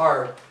your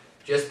heart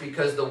just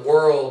because the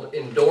world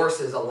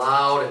endorses a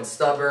loud and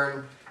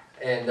stubborn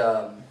and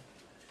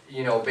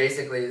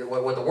basically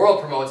what the world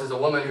promotes is a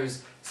woman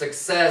whose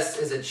success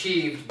is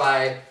achieved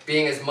by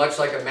being as much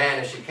like a man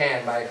as she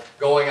can, by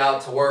going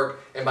out to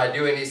work and by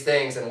doing these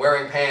things and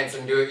wearing pants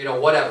and doing,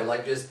 whatever,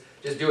 like just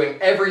doing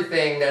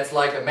everything that's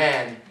like a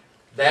man.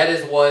 That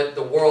is what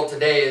the world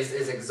today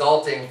is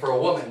exalting for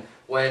a woman.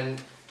 When,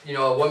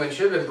 a woman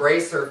should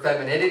embrace her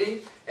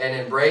femininity and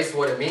embrace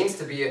what it means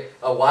to be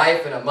a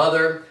wife and a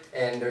mother,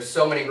 and there's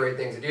so many great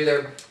things to do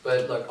there.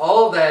 But look,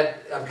 all of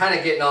that, I'm kind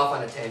of getting off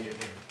on a tangent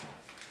here.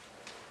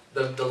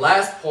 The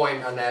last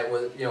point on that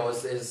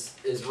was,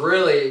 is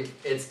really,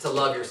 it's to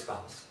love your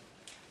spouse.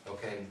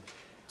 Okay?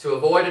 To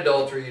avoid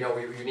adultery,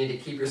 you need to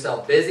keep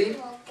yourself busy.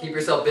 Keep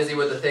yourself busy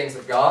with the things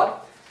of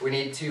God. We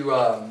need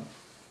to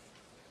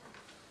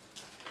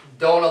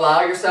don't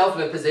allow yourself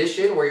in a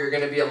position where you're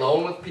going to be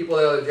alone with people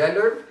of the other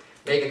gender.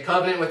 Make a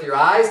covenant with your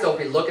eyes. Don't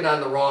be looking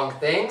on the wrong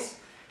things.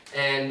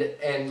 And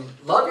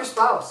love your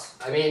spouse.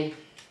 I mean,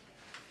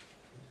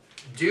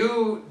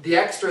 do the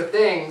extra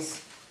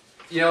things.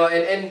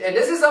 And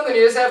this is something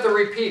you just have to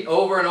repeat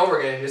over and over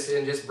again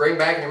and just bring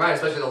back in your mind,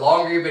 especially the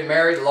longer you've been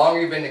married, the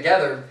longer you've been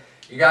together.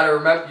 You got to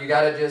remember, you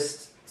got to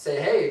just say,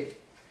 hey,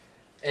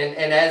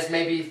 and as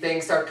maybe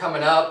things start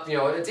coming up,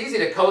 it's easy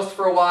to coast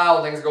for a while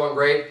and things are going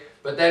great,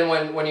 but then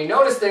when you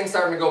notice things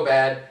starting to go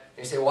bad, and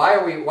you say, why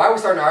are we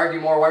starting to argue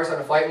more? Why are we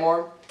starting to fight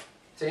more?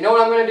 So you know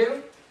what I'm going to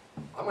do?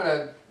 I'm going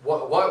to,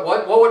 what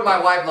would my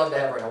wife love to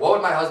have right now? What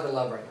would my husband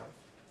love right now?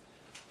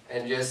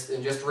 And just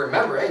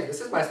remember, hey,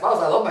 this is my spouse.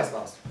 I love my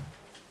spouse.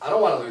 I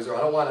don't want to lose her. I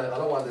don't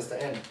want this to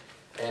end.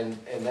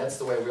 And that's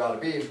the way we ought to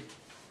be.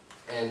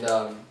 And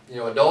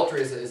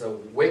adultery is a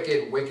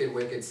wicked, wicked,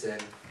 wicked sin.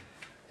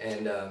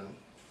 And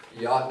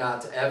you ought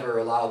not to ever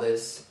allow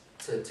this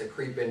to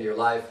creep into your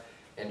life,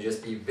 and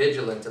just be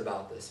vigilant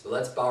about this. But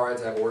let's bow our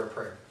heads and have a word of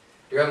prayer.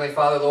 Dear Heavenly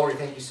Father, Lord, we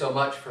thank you so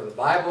much for the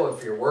Bible and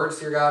for your words,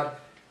 dear God.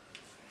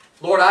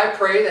 Lord, I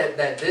pray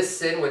that this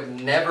sin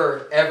would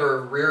never,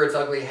 ever rear its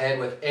ugly head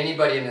with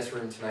anybody in this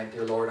room tonight,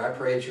 dear Lord. I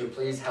pray that you would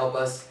please help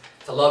us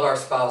to love our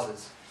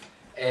spouses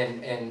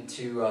and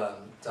to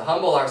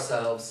humble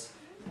ourselves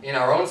in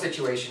our own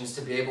situations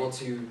to be able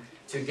to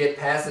get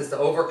past this, to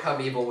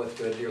overcome evil with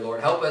good, dear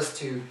Lord. Help us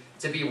to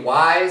be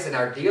wise in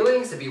our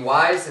dealings, to be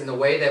wise in the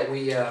way that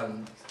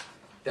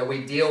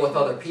we deal with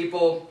other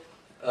people,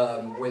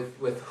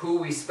 with who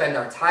we spend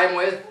our time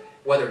with,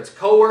 whether it's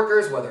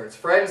co-workers, whether it's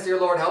friends, dear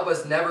Lord. Help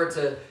us never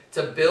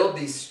to build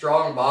these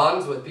strong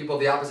bonds with people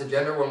of the opposite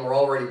gender when we're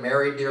already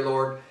married, dear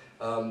Lord.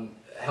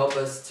 Help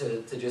us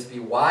to just be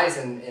wise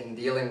in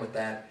dealing with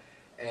that.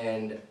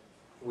 And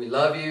we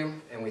love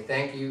you and we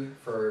thank you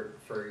for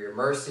your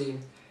mercy.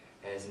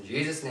 And it's in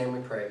Jesus' name we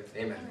pray.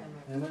 Amen.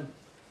 Amen.